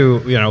regards to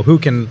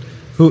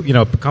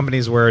who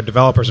companies where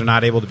developers are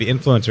not able to be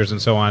influencers and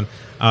so on.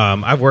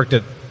 I've worked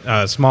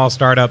at small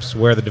startups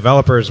where the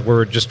developers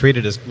were just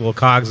treated as little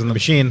cogs in the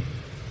machine.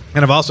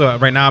 And I've also,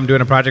 right now I'm doing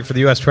a project for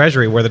the U.S.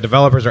 Treasury where the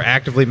developers are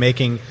actively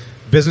making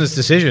business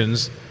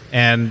decisions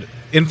and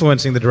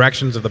influencing the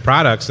directions of the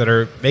products that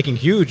are making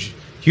huge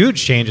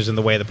changes in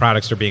the way the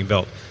products are being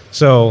built.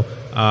 So,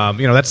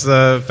 that's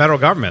the federal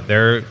government.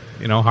 They're,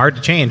 hard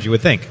to change, you would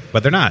think,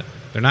 but they're not.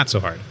 They're not so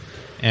hard.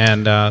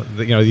 And,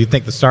 you'd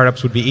think the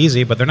startups would be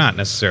easy, but they're not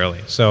necessarily.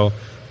 So,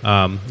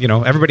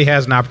 everybody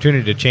has an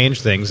opportunity to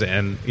change things,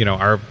 and,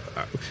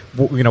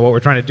 what we're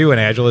trying to do in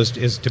Agile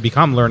is to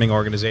become learning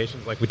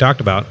organizations, like we talked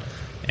about,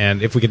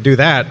 And if we can do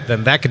that,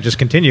 then that could just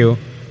continue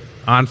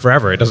on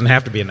forever. It doesn't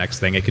have to be a next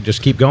thing. It could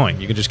just keep going.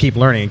 You can just keep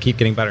learning and keep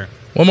getting better.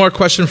 One more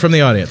question from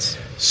the audience.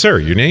 Sir,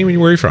 your name and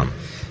where are you from?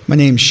 My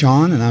name's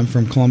Sean, and I'm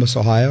from Columbus,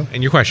 Ohio.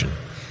 And your question?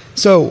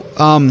 So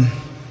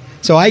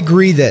I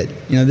agree that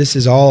this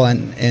is all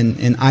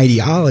an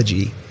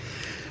ideology.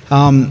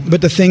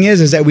 But the thing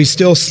is that we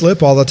still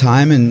slip all the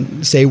time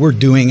and say we're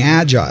doing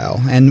Agile.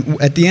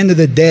 And at the end of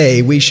the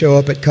day, we show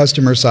up at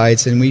customer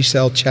sites and we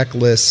sell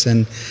checklists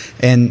and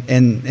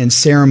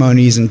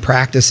ceremonies and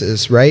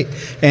practices, right?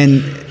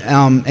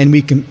 And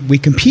we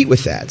compete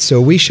with that.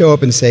 So we show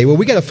up and say, well,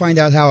 we got to find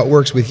out how it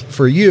works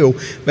for you.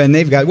 And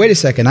they've got, wait a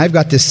second, I've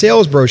got this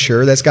sales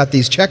brochure that's got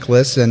these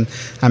checklists, and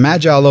I'm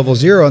Agile level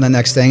 0 on the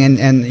next thing,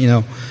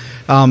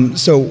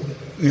 so.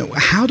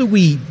 How do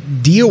we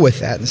deal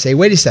with that and say,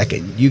 wait a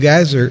second, you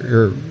guys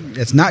are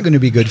it's not going to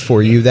be good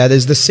for you. That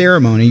is the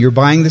ceremony. You're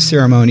buying the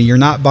ceremony. You're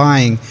not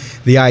buying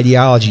the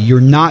ideology. You're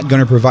not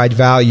going to provide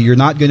value. You're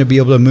not going to be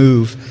able to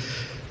move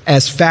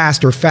as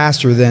fast or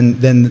faster than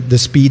the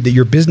speed that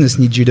your business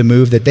needs you to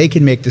move, that they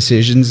can make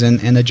decisions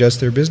and adjust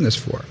their business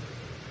for.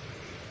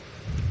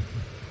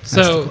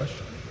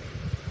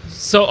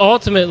 So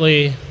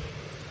ultimately,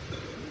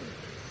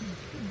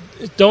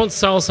 don't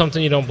sell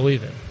something you don't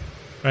believe in,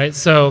 right?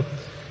 So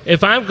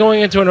if I'm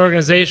going into an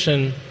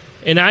organization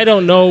and I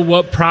don't know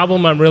what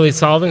problem I'm really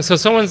solving, so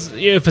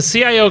if a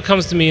CIO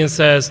comes to me and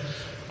says,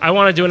 I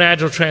want to do an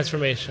Agile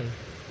transformation,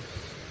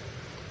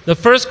 the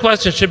first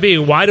question should be,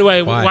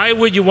 why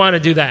would you want to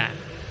do that?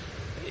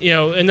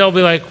 And they'll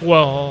be like,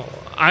 well,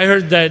 I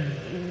heard that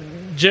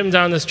Jim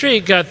down the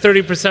street got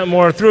 30%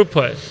 more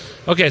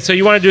throughput. Okay, so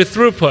you want to do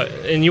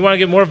throughput and you want to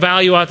get more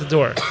value out the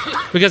door.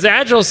 Because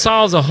Agile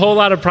solves a whole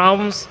lot of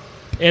problems,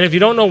 and if you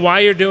don't know why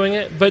you're doing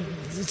it,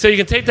 so you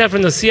can take that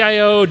from the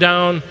CIO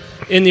down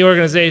in the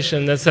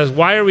organization that says,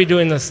 why are we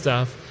doing this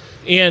stuff?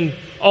 And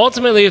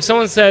ultimately, if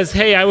someone says,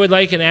 hey, I would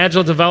like an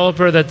Agile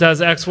developer that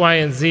does X, Y,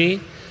 and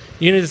Z,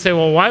 you need to say,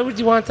 well, why would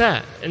you want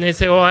that? And they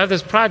say, well, I have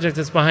this project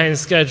that's behind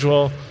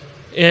schedule,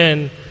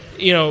 and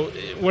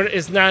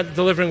it's not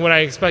delivering what I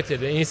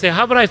expected. And you say,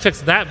 how about I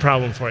fix that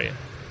problem for you?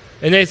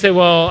 And they say,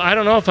 well, I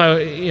don't know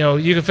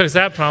if you can fix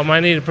that problem.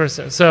 I need a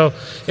person. So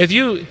if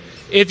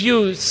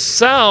you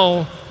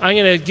sell, I'm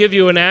going to give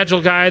you an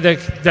Agile guy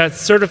that's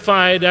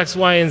certified X,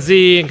 Y, and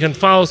Z and can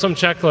follow some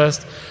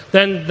checklist,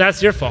 then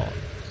that's your fault.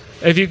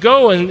 If you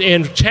go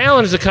and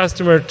challenge the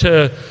customer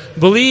to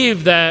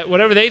believe that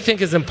whatever they think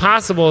is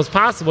impossible is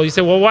possible, you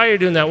say, well, why are you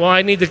doing that? Well,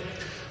 I need to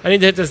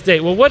hit this date.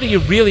 Well, what do you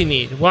really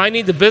need? Well, I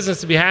need the business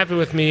to be happy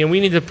with me, and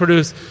we need to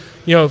produce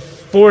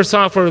 4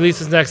 software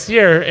releases next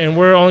year, and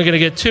we're only going to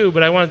get 2,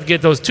 but I want to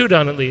get those 2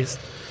 done at least.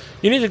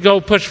 You need to go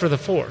push for the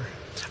 4.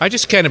 I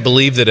just can't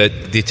believe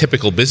that the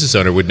typical business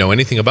owner would know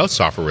anything about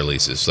software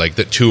releases, like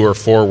that 2 or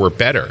 4 were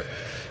better.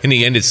 In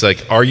the end, it's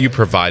like, are you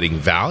providing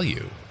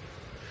value?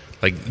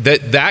 Like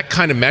that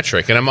kind of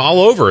metric, and I'm all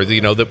over,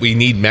 that we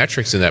need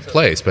metrics in that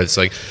place, but it's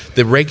like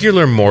the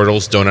regular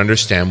mortals don't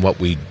understand what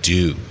we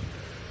do.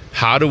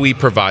 How do we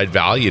provide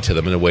value to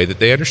them in a way that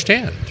they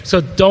understand?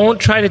 So don't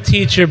try to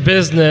teach your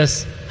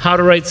business how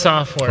to write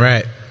software.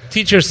 Right.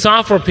 Teach your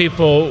software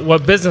people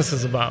what business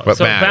is about. What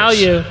matters.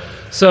 Value.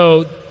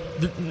 So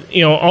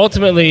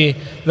ultimately,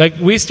 like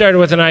we started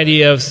with an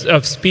idea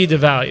of speed to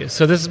value.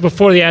 So this is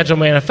before the Agile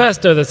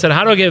manifesto that said,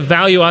 how do I get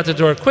value out the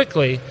door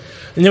quickly?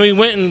 And then we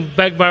went and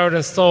begged, borrowed,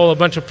 and stole a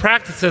bunch of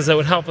practices that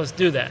would help us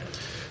do that.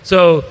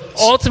 So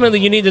ultimately,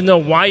 you need to know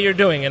why you're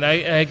doing it.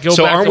 I go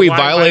so back aren't to we why.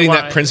 violating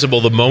that principle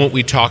the moment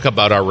we talk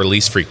about our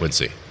release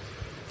frequency?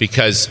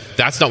 Because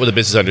that's not what the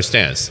business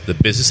understands. The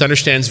business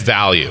understands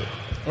value.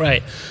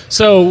 Right.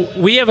 So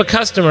we have a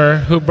customer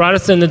who brought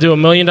us in to do $1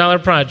 million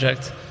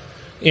project.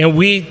 And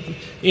we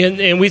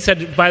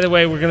said, by the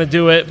way, we're going to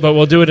do it, but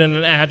we'll do it in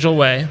an Agile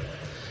way.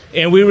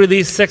 And we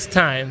released 6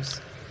 times.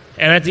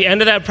 And at the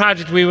end of that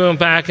project, we went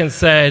back and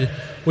said,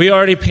 we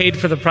already paid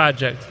for the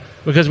project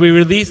because we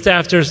released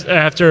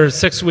after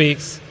 6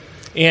 weeks.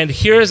 And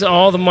here's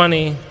all the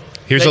money.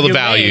 Here's all the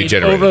value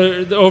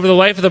generated over the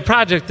life of the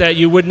project that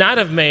you would not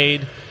have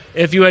made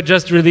if you had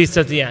just released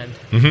at the end.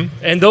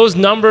 Mm-hmm. And those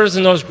numbers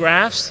and those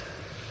graphs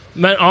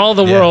meant all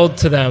the world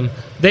to them.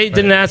 They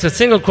didn't ask a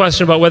single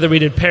question about whether we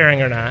did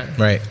pairing or not.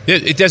 Right.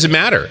 It doesn't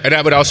matter. And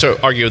I would also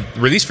argue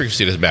release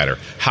frequency doesn't matter.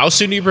 How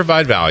soon do you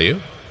provide value?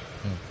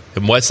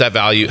 And what's that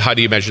value? How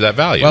do you measure that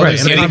value? Well,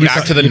 it's getting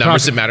back to the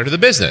numbers that matter to the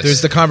business.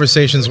 There's the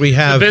conversations we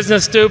have. Is the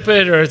business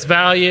stupid or it's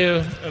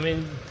value? I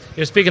mean,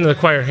 you're speaking to the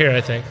choir here,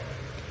 I think.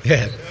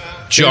 Yeah.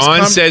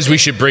 John says we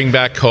should bring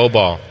back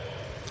COBOL.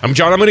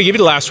 John, I'm going to give you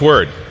the last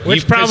word.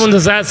 Which problem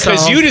does that solve?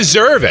 Because you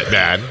deserve it,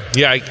 man.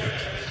 Yeah.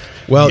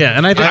 Well, yeah,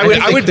 and I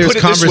would put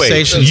it this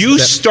way. You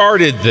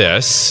started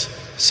this,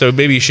 so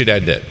maybe you should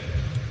end it.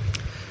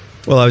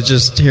 Well, I was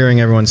just hearing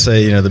everyone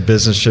say, the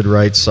business should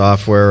write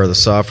software or the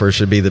software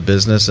should be the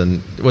business.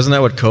 And wasn't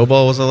that what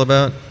COBOL was all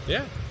about?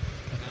 Yeah.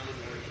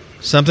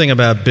 Something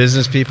about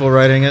business people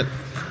writing it?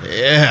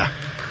 Yeah.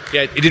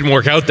 Yeah, it didn't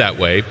work out that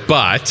way,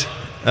 but...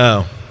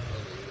 Oh.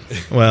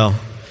 Well,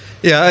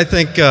 yeah, I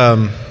think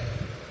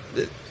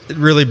it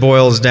really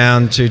boils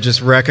down to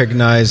just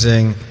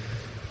recognizing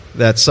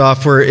that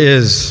software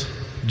is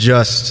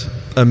just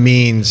a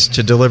means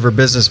to deliver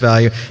business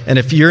value. And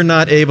if you're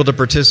not able to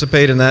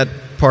participate in that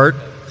part,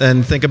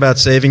 then think about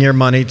saving your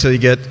money till you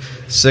get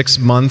 6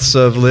 months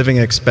of living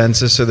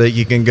expenses so that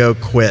you can go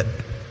quit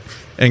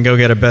and go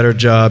get a better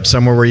job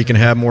somewhere where you can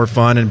have more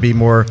fun and be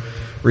more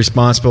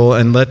responsible,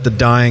 and let the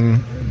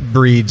dying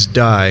breeds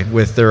die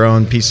with their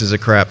own pieces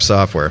of crap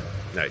software.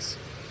 Nice.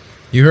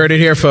 You heard it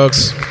here,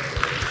 folks.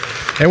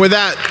 And with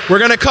that, we're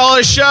going to call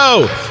it a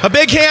show. A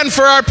big hand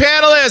for our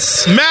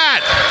panelists,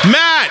 Matt,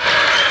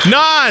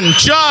 Nan,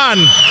 Jon,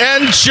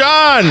 and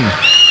Jon.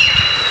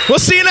 We'll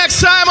see you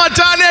next time on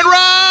 .NET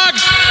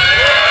Rocks.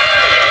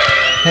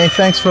 Hey,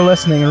 thanks for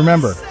listening. And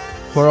remember,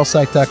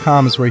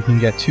 pluralsight.com is where you can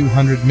get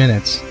 200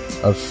 minutes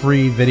of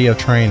free video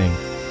training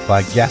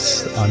by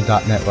guests on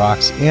 .NET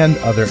Rocks and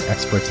other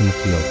experts in the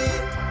field.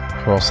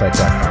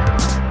 pluralsight.com.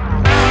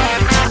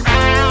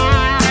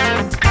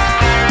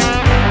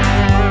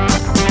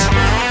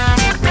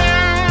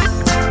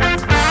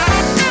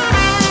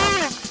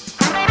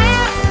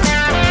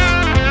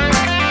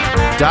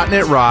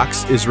 .NET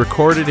Rocks is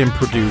recorded and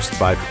produced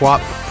by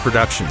PWOP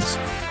Productions,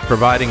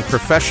 providing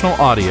professional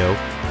audio,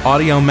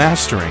 audio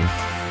mastering,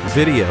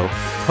 video,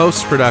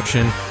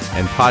 post-production,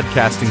 and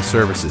podcasting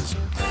services.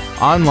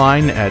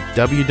 Online at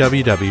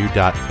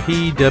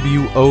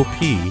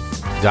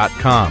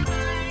www.pwop.com.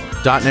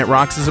 .NET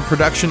Rocks is a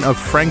production of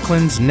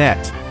Franklin's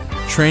Net,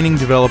 training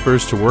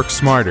developers to work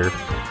smarter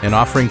and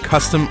offering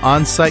custom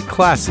on-site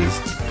classes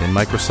in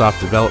Microsoft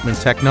development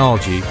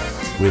technology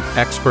with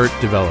expert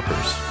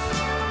developers.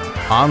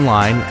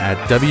 Online at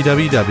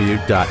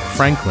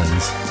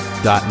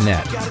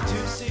www.franklins.net.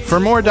 For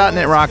more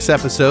 .NET Rocks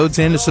episodes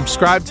and to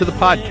subscribe to the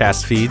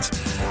podcast feeds,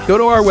 go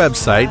to our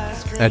website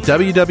at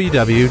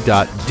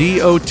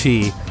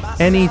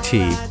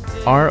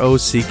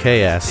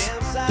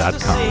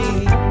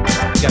www.dotnetrocks.com.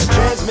 Got a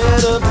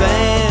transmitter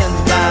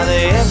banned by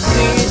the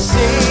FCC.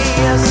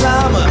 Yes,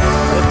 I'm a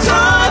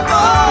toy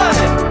boy.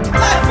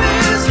 Life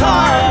is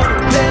hard.